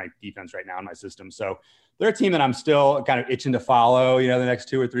number 1 ranked defense right now in my system. So they're a team that I'm still kind of itching to follow, the next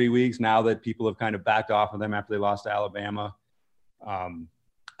 2 or 3 weeks now that people have kind of backed off of them after they lost to Alabama. I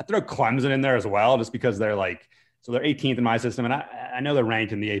throw Clemson in there as well, just because they're 18th in my system. And I know they're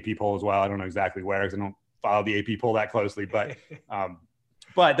ranked in the AP poll as well. I don't know exactly where, because I don't follow the AP poll that closely, but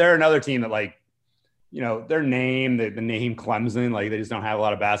they're another team that their name, the name Clemson, like they just don't have a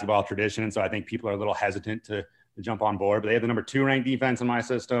lot of basketball tradition. And so I think people are a little hesitant to jump on board, but they have the number 2 ranked defense in my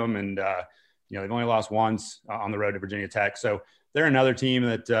system. And, they've only lost once on the road to Virginia Tech. So they're another team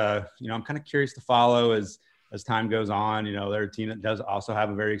that, I'm kind of curious to follow as time goes on. They're a team that does also have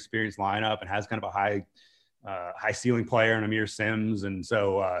a very experienced lineup and has kind of a high ceiling player in Amir Sims. And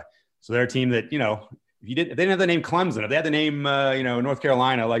so they're a team that, if they didn't have the name Clemson, if they had the name, North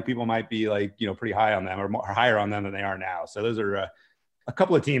Carolina, like people might be pretty high on them or higher on them than they are now. So those are a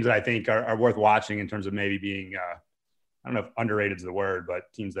couple of teams that I think are worth watching in terms of maybe being, I don't know if underrated is the word,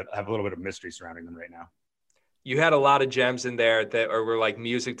 but teams that have a little bit of mystery surrounding them right now. You had a lot of gems in there that were like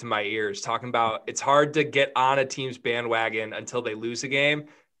music to my ears, talking about it's hard to get on a team's bandwagon until they lose a game.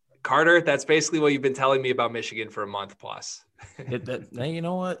 Carter, that's basically what you've been telling me about Michigan for a month plus. You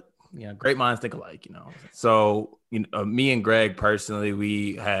know what? Yeah, great minds think alike, So, me and Greg personally,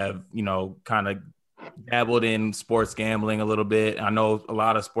 we have, kind of dabbled in sports gambling a little bit. I know a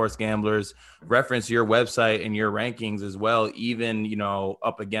lot of sports gamblers reference your website and your rankings as well, even,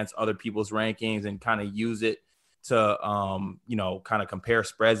 up against other people's rankings, and kind of use it to, kind of compare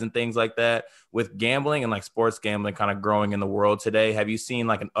spreads and things like that. With gambling and like sports gambling kind of growing in the world today, have you seen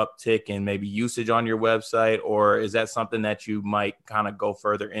like an uptick in maybe usage on your website, or is that something that you might kind of go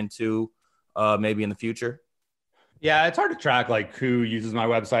further into maybe in the future? Yeah, it's hard to track like who uses my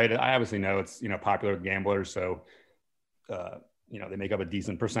website. I obviously know it's, popular with gamblers. So, they make up a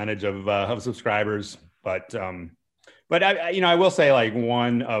decent percentage of subscribers, but I will say like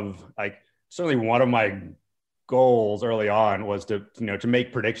certainly one of my goals early on was to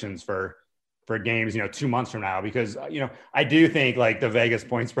make predictions for games, 2 months from now, because, I do think like the Vegas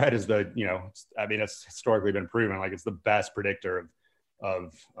point spread is it's historically been proven, like it's the best predictor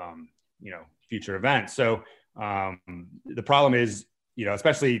of future events. So the problem is,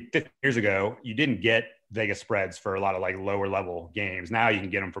 especially 50 years ago, you didn't get Vegas spreads for a lot of like lower level games. Now you can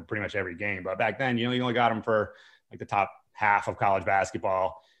get them for pretty much every game. But back then, you only got them for like the top half of college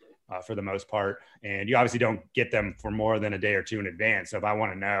basketball. for the most part. And you obviously don't get them for more than a day or two in advance. So if I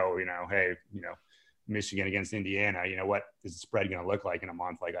want to know, hey, Michigan against Indiana, what is the spread going to look like in a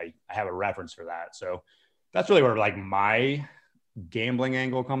month? Like I have a reference for that. So that's really where like my gambling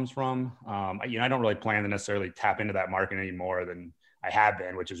angle comes from. I don't really plan to necessarily tap into that market any more than I have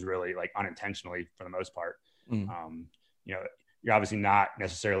been, which is really like unintentionally for the most part. You're obviously not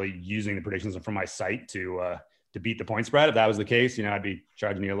necessarily using the predictions from my site to beat the point spread. If that was the case, I'd be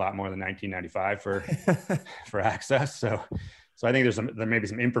charging you a lot more than $19.95 for access. So I think there may be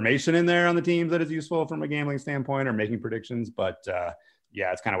some information in there on the teams that is useful from a gambling standpoint or making predictions. But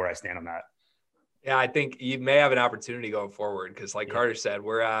yeah, it's kind of where I stand on that. Yeah, I think you may have an opportunity going forward because, like Carter said,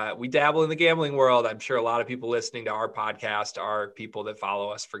 we dabble in the gambling world. I'm sure a lot of people listening to our podcast are people that follow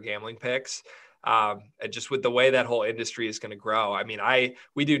us for gambling picks. And just with the way that whole industry is going to grow. I mean,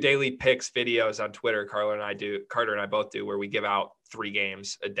 we do daily picks videos on Twitter. Carter and I both do, where we give out 3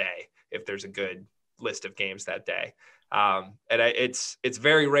 games a day if there's a good list of games that day. It's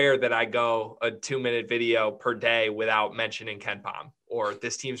very rare that I go a 2-minute video per day without mentioning KenPom or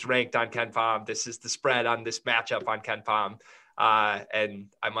this team's ranked on KenPom. This is the spread on this matchup on KenPom. And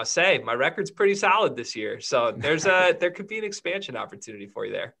I must say my record's pretty solid this year. So there could be an expansion opportunity for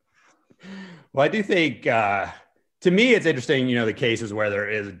you there. Well, I do think, to me, it's interesting, the cases where there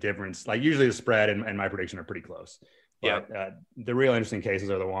is a difference. Like usually the spread and my prediction are pretty close. But the real interesting cases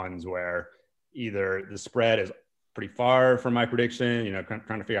are the ones where either the spread is pretty far from my prediction,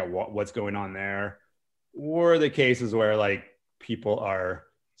 trying to figure out what's going on there, or the cases where like people are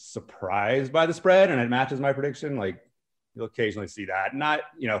surprised by the spread and it matches my prediction. Like you'll occasionally see that. Not,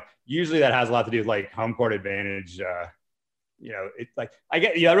 usually that has a lot to do with like home court advantage. It's like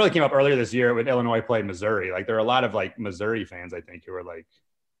that really came up earlier this year when Illinois played Missouri. Like there are a lot of like Missouri fans, I think, who are like,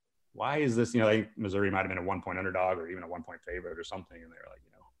 why is this, I think Missouri might've been a 1-point underdog or even a 1-point favorite or something. And they're like,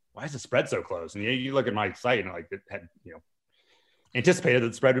 why is the spread so close? And you look at my site and like it had, anticipated that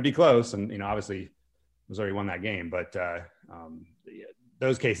the spread would be close. And, obviously Missouri won that game, but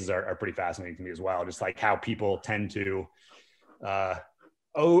those cases are pretty fascinating to me as well. Just like how people tend to,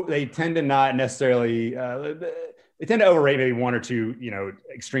 they tend to not necessarily, they tend to overrate maybe 1 or 2,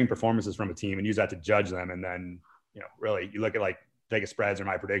 extreme performances from a team and use that to judge them. And then, really you look at like Vegas spreads or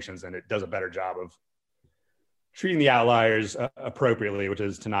my predictions and it does a better job of treating the outliers appropriately, which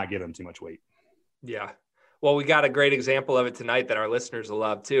is to not give them too much weight. Yeah. Well, we got a great example of it tonight that our listeners will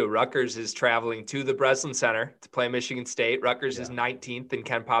love too. Rutgers is traveling to the Breslin Center to play Michigan State. Rutgers is 19th in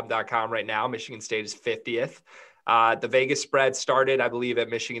KenPom.com right now. Michigan State is 50th. The Vegas spread started, I believe, at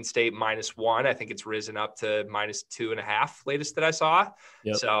Michigan State -1. I think it's risen up to -2.5 latest that I saw.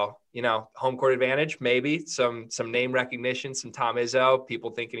 Yep. So, home court advantage, maybe some name recognition, some Tom Izzo, people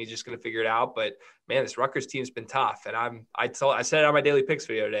thinking he's just going to figure it out. But man, this Rutgers team's been tough. And I said it on my daily picks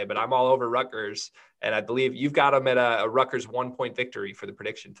video today, but I'm all over Rutgers. And I believe you've got them at a Rutgers 1-point victory for the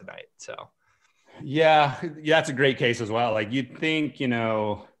prediction tonight. So, yeah, that's a great case as well. Like you'd think,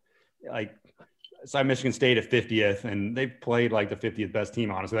 so I Michigan State at 50th, and they played like the 50th best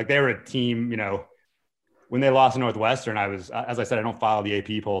team, honestly. Like they were a team, when they lost to Northwestern, as I said, I don't follow the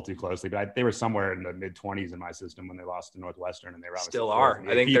AP poll too closely, but they were somewhere in the mid-20s in my system when they lost to Northwestern, and they were still are.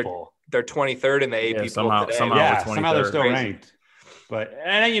 I think they're 23rd in the AP poll today. Somehow they're still ranked. But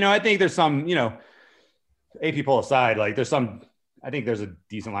I think there's some, AP poll aside, like I think there's a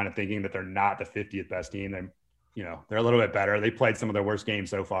decent line of thinking that they're not the 50th best team. They're a little bit better. They played some of their worst games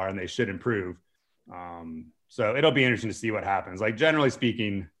so far, and they should improve. So it'll be interesting to see what happens. Like generally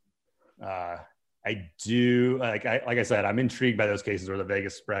speaking, I do like I said, I'm intrigued by those cases where the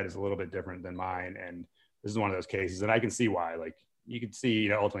Vegas spread is a little bit different than mine. And this is one of those cases, and I can see why. Like you can see,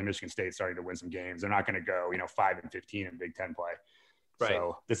 ultimately Michigan State starting to win some games. They're not going to go, 5-15 in Big Ten play. Right.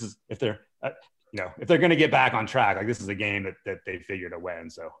 So this is, if they're going to get back on track, like this is a game that they figure to win.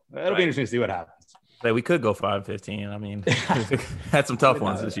 So it'll be interesting to see what happens. But we could go 5-15. I mean, had some tough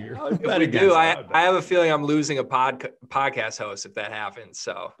ones this year. If we do, I have a feeling I'm losing a podcast host if that happens.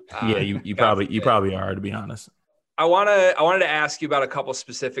 So yeah, you probably are, to be honest. I wanted to ask you about a couple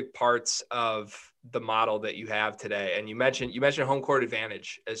specific parts of the model that you have today, and you mentioned home court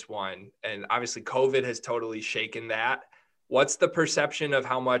advantage as one, and obviously COVID has totally shaken that. What's the perception of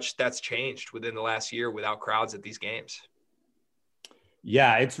how much that's changed within the last year without crowds at these games?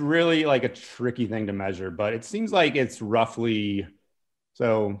 Yeah, it's really like a tricky thing to measure, but it seems like it's roughly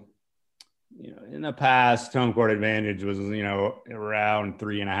so. In the past, home court advantage was around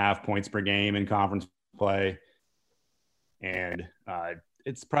 3.5 points per game in conference play, and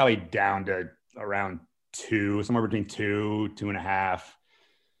it's probably down to around 2, somewhere between 2.5,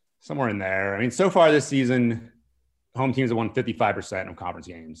 somewhere in there. I mean, so far this season, home teams have won 55% of conference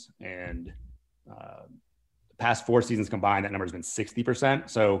games, and the past 4 seasons combined, that number has been 60%.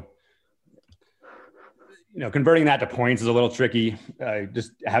 So, converting that to points is a little tricky.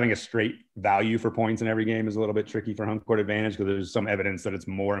 Just having a straight value for points in every game is a little bit tricky for home court advantage, because there's some evidence that it's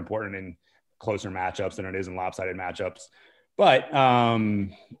more important in closer matchups than it is in lopsided matchups. But,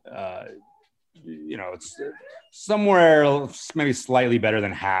 it's somewhere maybe slightly better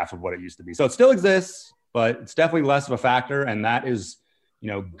than half of what it used to be. So it still exists, but it's definitely less of a factor. And that is,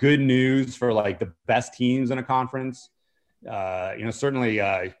 good news for like the best teams in a conference. Certainly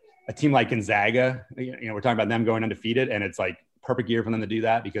a team like Gonzaga, we're talking about them going undefeated, and it's like perfect year for them to do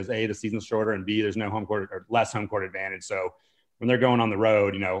that because A, the season's shorter, and B, there's no home court or less home court advantage. So when they're going on the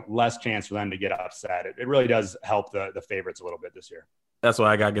road, less chance for them to get upset. It really does help the favorites a little bit this year. That's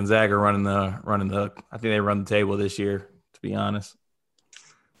why I got Gonzaga running the. I think they run the table this year, to be honest.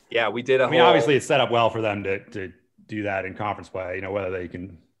 Yeah, we did. Obviously, it's set up well for them to do that in conference play. Whether they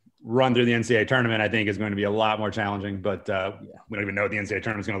can run through the NCAA tournament, I think, is going to be a lot more challenging. But we don't even know what the NCAA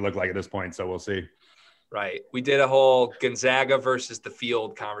tournament is going to look like at this point, so we'll see. Right. We did a whole Gonzaga versus the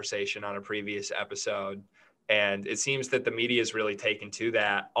field conversation on a previous episode, and it seems that the media is really taken to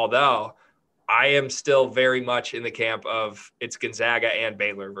that. Although I am still very much in the camp of it's Gonzaga and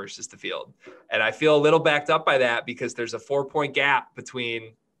Baylor versus the field. And I feel a little backed up by that because there's a 4-point gap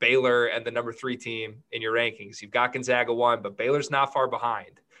between Baylor and the number 3 team in your rankings. You've got Gonzaga 1, but Baylor's not far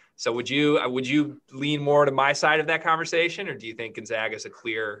behind. So would you lean more to my side of that conversation, or do you think Gonzaga is a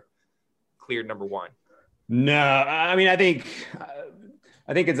clear number 1? No, I think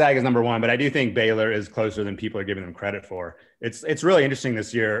Gonzaga is number 1, but I do think Baylor is closer than people are giving them credit for. It's really interesting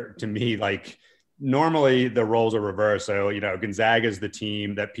this year to me. Like, normally the roles are reversed. So, Gonzaga is the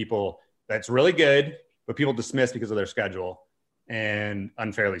team that's really good, but people dismiss because of their schedule, and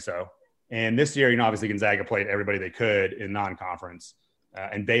unfairly so. And this year, obviously Gonzaga played everybody they could in non-conference,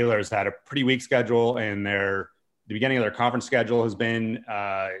 and Baylor's had a pretty weak schedule, and the beginning of their conference schedule has been,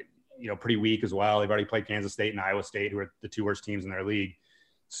 pretty weak as well. They've already played Kansas State and Iowa State, who are the 2 worst teams in their league.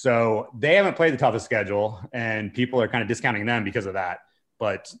 So they haven't played the toughest schedule, and people are kind of discounting them because of that.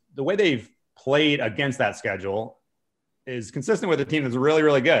 But the way they've played against that schedule is consistent with a team that's really,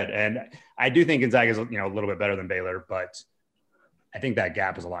 really good. And I do think Gonzaga is, a little bit better than Baylor, but I think that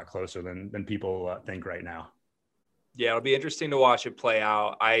gap is a lot closer than people think right now. Yeah, it'll be interesting to watch it play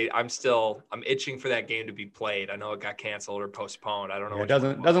out. I'm itching for that game to be played. I know it got canceled or postponed. I don't know. Yeah,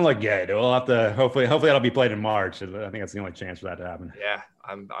 it doesn't look good. We'll have to hopefully that'll be played in March. I think that's the only chance for that to happen. Yeah,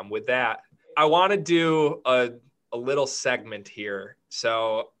 I'm with that. I want to do a little segment here.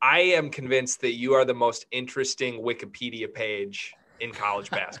 So I am convinced that you are the most interesting Wikipedia page in college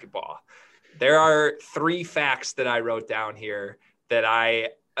basketball. There are 3 facts that I wrote down here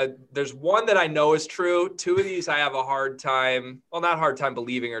that there's one that I know is true. 2 of these I have a hard time, well, not hard time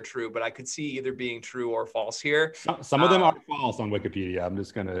believing are true, but I could see either being true or false here. Some of them are false on Wikipedia. I'm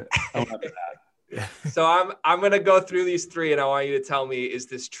just going to own up to that. So I'm going to go through these 3, and I want you to tell me, is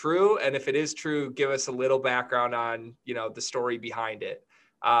this true? And if it is true, give us a little background on, the story behind it.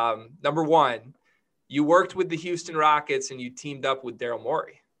 Number 1, you worked with the Houston Rockets and you teamed up with Daryl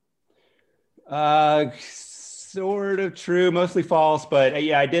Morey. Sort of true, mostly false, but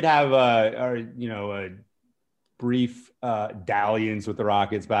yeah, I did have a brief dalliance with the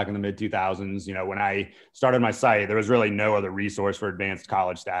Rockets back in the mid 2000s. When I started my site, there was really no other resource for advanced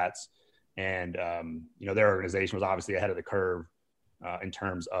college stats, and their organization was obviously ahead of the curve in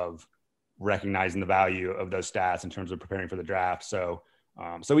terms of recognizing the value of those stats in terms of preparing for the draft. So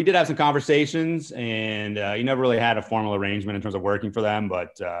we did have some conversations, and you never really had a formal arrangement in terms of working for them,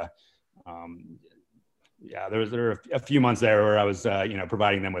 but yeah, there were a few months there where I was,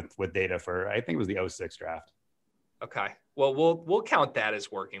 providing them with data for, I think it was the 2006 draft. Okay. Well, we'll count that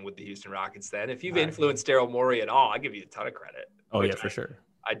as working with the Houston Rockets then. If you've influenced Daryl Morey at all, I give you a ton of credit. Oh yeah, for sure.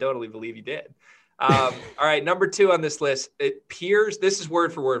 I totally believe you did. All right. Number 2 on this list, peers, this is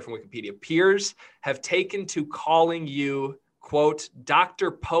word for word from Wikipedia. Peers have taken to calling you, quote,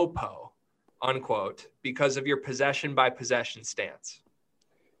 Dr. Popo, unquote, because of your possession by possession stance.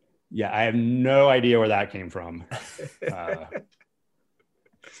 Yeah, I have no idea where that came from.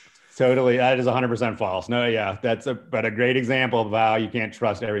 Totally, that is 100% false. No, yeah, but a great example of how you can't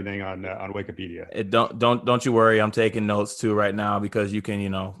trust everything on Wikipedia. Don't you worry, I'm taking notes too right now, because you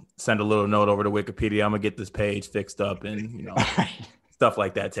can send a little note over to Wikipedia. I'm gonna get this page fixed up and stuff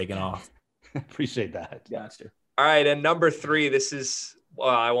like that taken off. Appreciate that. Gotcha. All right, and number 3, this is, well,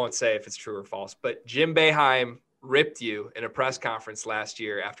 I won't say if it's true or false, but Jim Boeheim ripped you in a press conference last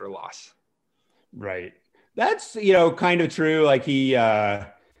year after a loss. Right. That's, kind of true. Like he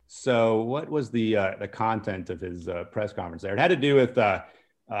So what was the content of his press conference there? It had to do with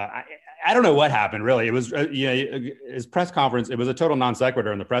I don't know what happened really. It was his press conference. It was a total non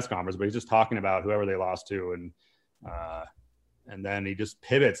sequitur in the press conference, but he's just talking about whoever they lost to, and then he just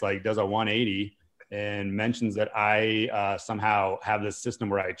pivots, like does a 180 and mentions that I somehow have this system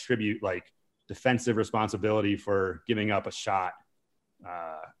where I attribute like defensive responsibility for giving up a shot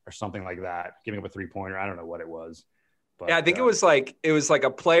or something like that, giving up a 3-pointer. I don't know what it was. But, yeah, I think it was like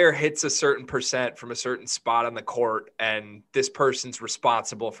a player hits a certain percent from a certain spot on the court, and this person's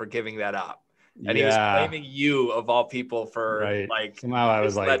responsible for giving that up. And he was blaming you of all people for like somehow I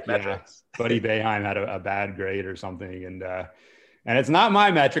was like, metrics. Buddy Boeheim had a bad grade or something, and it's not my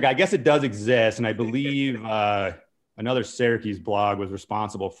metric. I guess it does exist, and I believe another Syracuse blog was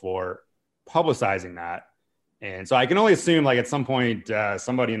responsible for publicizing that. And so I can only assume, like, at some point,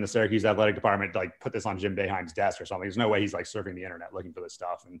 somebody in the Syracuse athletic department, like, put this on Jim Boeheim's desk or something. There's no way he's, like, surfing the internet looking for this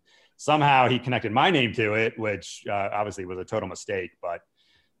stuff. And somehow he connected my name to it, which obviously was a total mistake. But,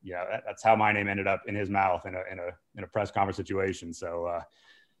 you know, that's how my name ended up in his mouth in a press conference situation. So I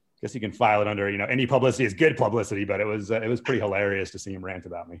guess you can file it under, any publicity is good publicity. But it was pretty hilarious to see him rant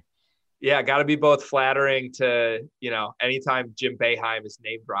about me. Yeah, got to be both flattering to, anytime Jim Boeheim is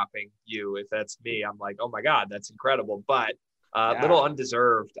name dropping you, if that's me, I'm like, oh my God, that's incredible. But a little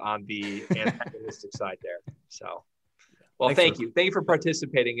undeserved on the antagonistic side there. So, well, thank you. Thank you for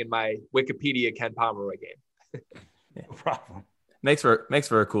participating in my Wikipedia Ken Pomeroy game. No problem. Makes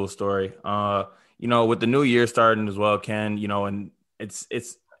for a cool story. With the new year starting as well, Ken, and it's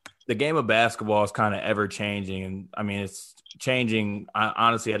the game of basketball is kind of ever changing. And I mean, it's changing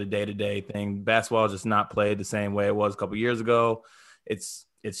honestly at a day-to-day thing. Basketball is just not played the same way it was a couple years ago. It's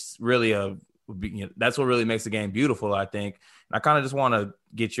really that's what really makes the game beautiful, I think. And I kind of just want to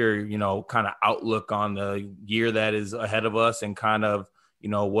get your, kind of outlook on the year that is ahead of us and kind of,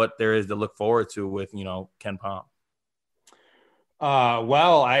 what there is to look forward to with, Ken Pom.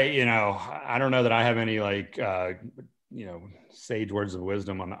 Well, I don't know that I have any sage words of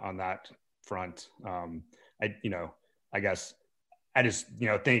wisdom on that front. I guess I just,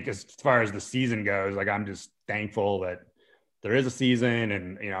 think as far as the season goes, like, I'm just thankful that there is a season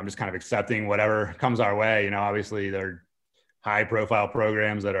and, I'm just kind of accepting whatever comes our way. Obviously there are high profile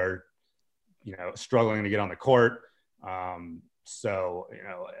programs that are, struggling to get on the court. So,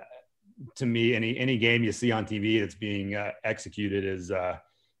 to me, any game you see on TV that's being executed is a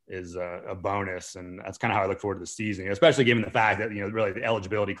bonus. And that's kind of how I look forward to the season, especially given the fact that, really the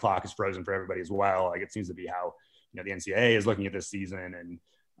eligibility clock is frozen for everybody as well. Like, it seems to be how, the NCAA is looking at this season, and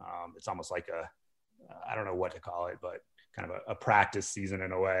it's almost like I don't know what to call it, but kind of a practice season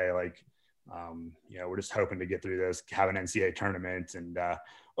in a way. Like, we're just hoping to get through this, have an NCAA tournament. And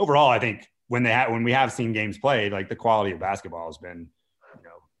overall, I think when we have seen games played, like, the quality of basketball has been,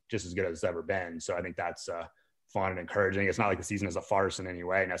 just as good as it's ever been. So I think that's fun and encouraging. It's not like the season is a farce in any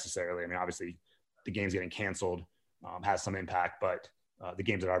way necessarily. I mean, obviously the games getting canceled has some impact, but the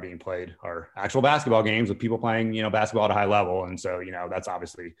games that are being played are actual basketball games with people playing, basketball at a high level. And so, that's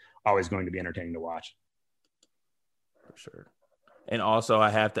obviously always going to be entertaining to watch. For sure. And also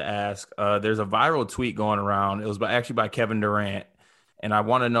I have to ask, there's a viral tweet going around. It was actually by Kevin Durant. And I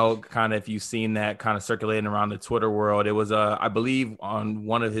want to know kind of if you've seen that kind of circulating around the Twitter world. It was, I believe, on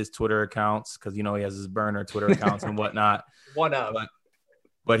one of his Twitter accounts, because, he has his burner Twitter accounts and whatnot.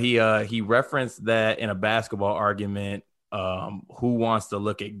 But he referenced that in a basketball argument, who wants to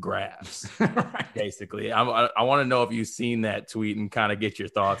look at graphs, right. Basically. I want to know if you've seen that tweet and kind of get your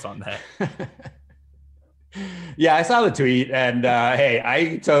thoughts on that. Yeah, I saw the tweet, and hey,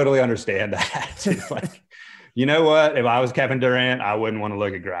 I totally understand that. It's like, you know what? If I was Kevin Durant, I wouldn't want to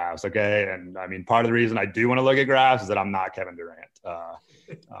look at graphs. Okay. And I mean, part of the reason I do want to look at graphs is that I'm not Kevin Durant.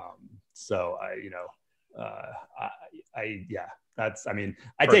 So I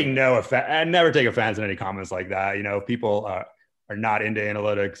take no offense. I never take offense in any comments like that. If people are not into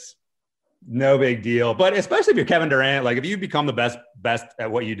analytics, no big deal. But especially if you're Kevin Durant, like, if you become the best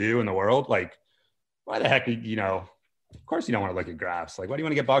at what you do in the world, like, why the heck, of course you don't want to look at graphs. Like, why do you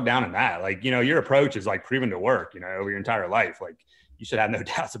want to get bogged down in that? Like, your approach is like proven to work, over your entire life. Like, you should have no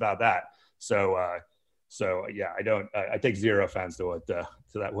doubts about that. So yeah, I take zero offense to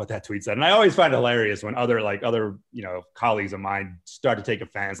what that tweet said. And I always find it hilarious when other colleagues of mine start to take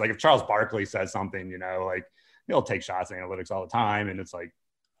offense. Like, if Charles Barkley says something, like, he'll take shots at analytics all the time. And it's like,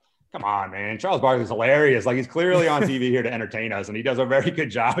 come on, man. Charles Barkley's hilarious. Like, he's clearly on TV here to entertain us, and he does a very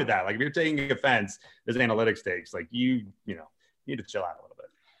good job at that. Like, if you're taking offense, there's analytics takes. Like, you need to chill out a little bit.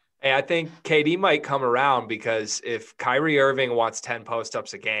 Hey, I think KD might come around, because if Kyrie Irving wants 10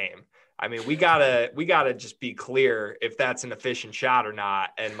 post-ups a game, I mean, we gotta just be clear if that's an efficient shot or not.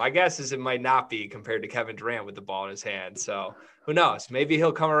 And my guess is it might not be compared to Kevin Durant with the ball in his hand. So who knows? Maybe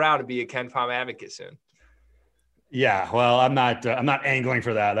he'll come around and be a Ken Pom advocate soon. Yeah, well, I'm not angling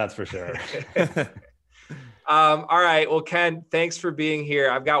for that. That's for sure. All right. Well, Ken, thanks for being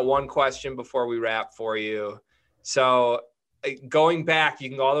here. I've got one question before we wrap for you. So going back, you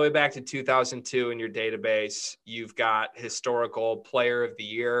can go all the way back to 2002 in your database. You've got historical player of the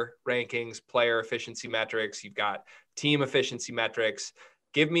year rankings, player efficiency metrics. You've got team efficiency metrics.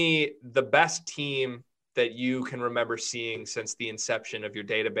 Give me the best team that you can remember seeing since the inception of your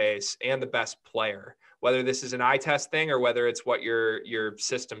database and the best player, whether this is an eye test thing or whether it's what your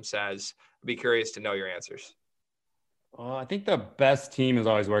system says. I'd be curious to know your answers. Well, I think the best team has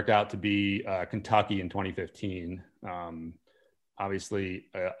always worked out to be Kentucky in 2015. Obviously,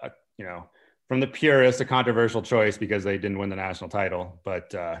 from the purists, a controversial choice because they didn't win the national title. But,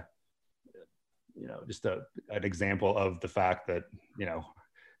 just an example of the fact that, in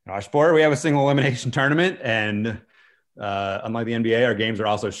our sport, we have a single elimination tournament. And unlike the NBA, our games are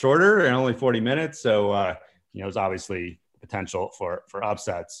also shorter and only 40 minutes. So, there's obviously potential for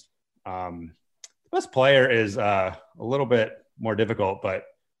upsets. The best player is a little bit more difficult, but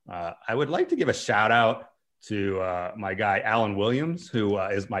I would like to give a shout out to my guy, Alan Williams, who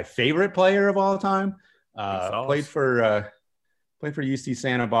is my favorite player of all time. Played for UC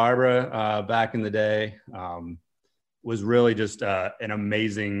Santa Barbara back in the day. Was really just an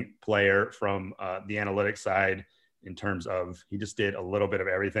amazing player from the analytics side in terms of he just did a little bit of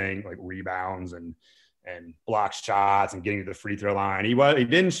everything, like rebounds and block shots and getting to the free throw line. He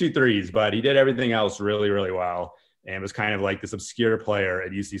didn't shoot threes, but he did everything else really, really well, and was kind of like this obscure player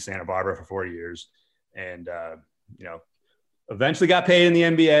at UC Santa Barbara for 4 years. And, eventually got paid in the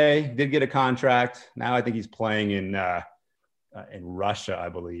NBA, did get a contract. Now I think he's playing in Russia, I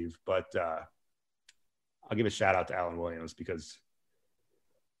believe. But I'll give a shout out to Alan Williams because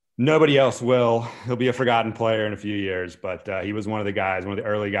nobody else will. He'll be a forgotten player in a few years, but he was one of the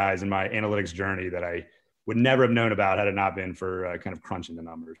early guys in my analytics journey that I would never have known about had it not been for kind of crunching the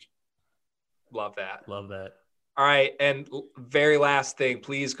numbers. Love that. Love that. All right. And very last thing,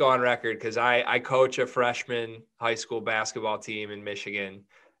 please go on record because I coach a freshman high school basketball team in Michigan.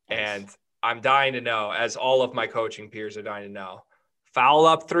 Nice. And I'm dying to know, as all of my coaching peers are dying to know, foul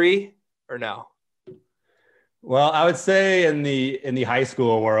up three or no? Well, I would say in the high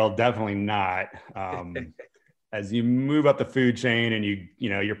school world, definitely not. As you move up the food chain and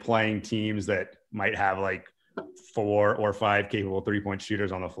you're playing teams that might have like 4 or 5 capable 3-point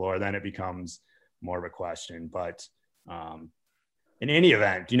shooters on the floor, then it becomes more of a question. But in any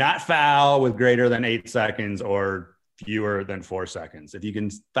event, do not foul with greater than 8 seconds or fewer than 4 seconds. If you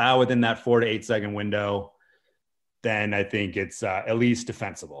can foul within that 4 to 8 second window, then I think it's at least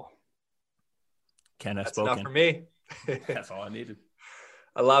defensible. Ken has That's spoken. enough for me. That's all I needed.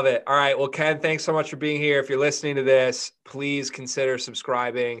 I love it. All right. Well, Ken, thanks so much for being here. If you're listening to this, please consider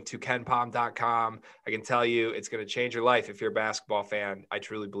subscribing to kenpom.com. I can tell you it's going to change your life if you're a basketball fan. I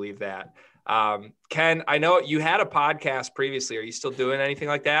truly believe that. Ken, I know you had a podcast previously. Are you still doing anything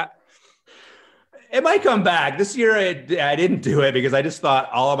like that? It might come back. This year I didn't do it because I just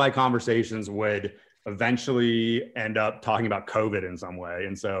thought all of my conversations would eventually end up talking about COVID in some way.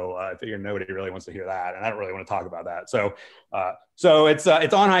 And so I figured nobody really wants to hear that. And I don't really want to talk about that. So it's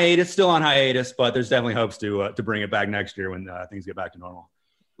on hiatus, still on hiatus, but there's definitely hopes to bring it back next year when things get back to normal.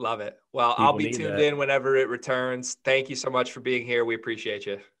 Love it. Well, I'll be tuned in whenever it returns. Thank you so much for being here. We appreciate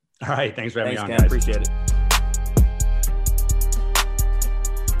you. All right. Thanks for having me on, Ken. guys. Appreciate it.